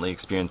is currently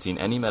experiencing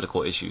any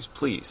medical issues,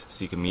 please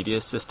seek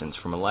immediate assistance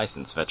from a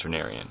licensed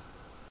veterinarian.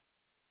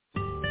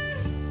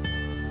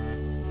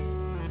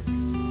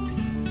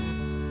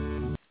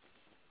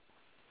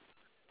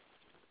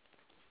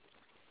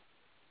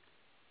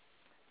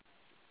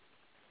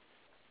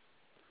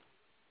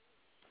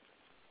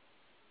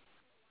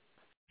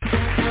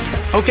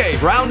 Okay,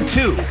 round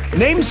 2.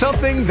 Name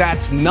something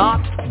that's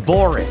not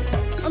boring.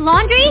 A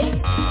laundry?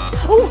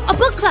 Ooh, a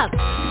book club.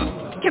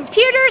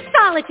 Computer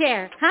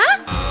solitaire,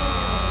 huh?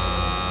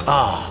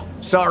 Ah,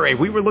 sorry,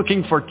 we were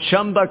looking for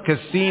Chumba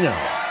Casino.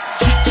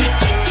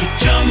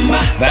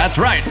 That's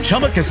right,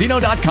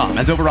 ChumbaCasino.com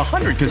has over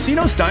 100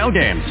 casino-style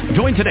games.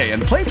 Join today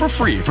and play for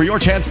free for your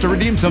chance to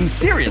redeem some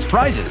serious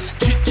prizes.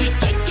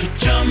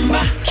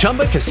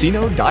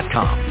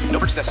 ChumbaCasino.com. No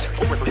purchase necessary.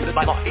 Void where prohibited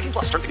by law. 18+.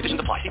 Terms and conditions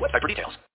apply. See website for details.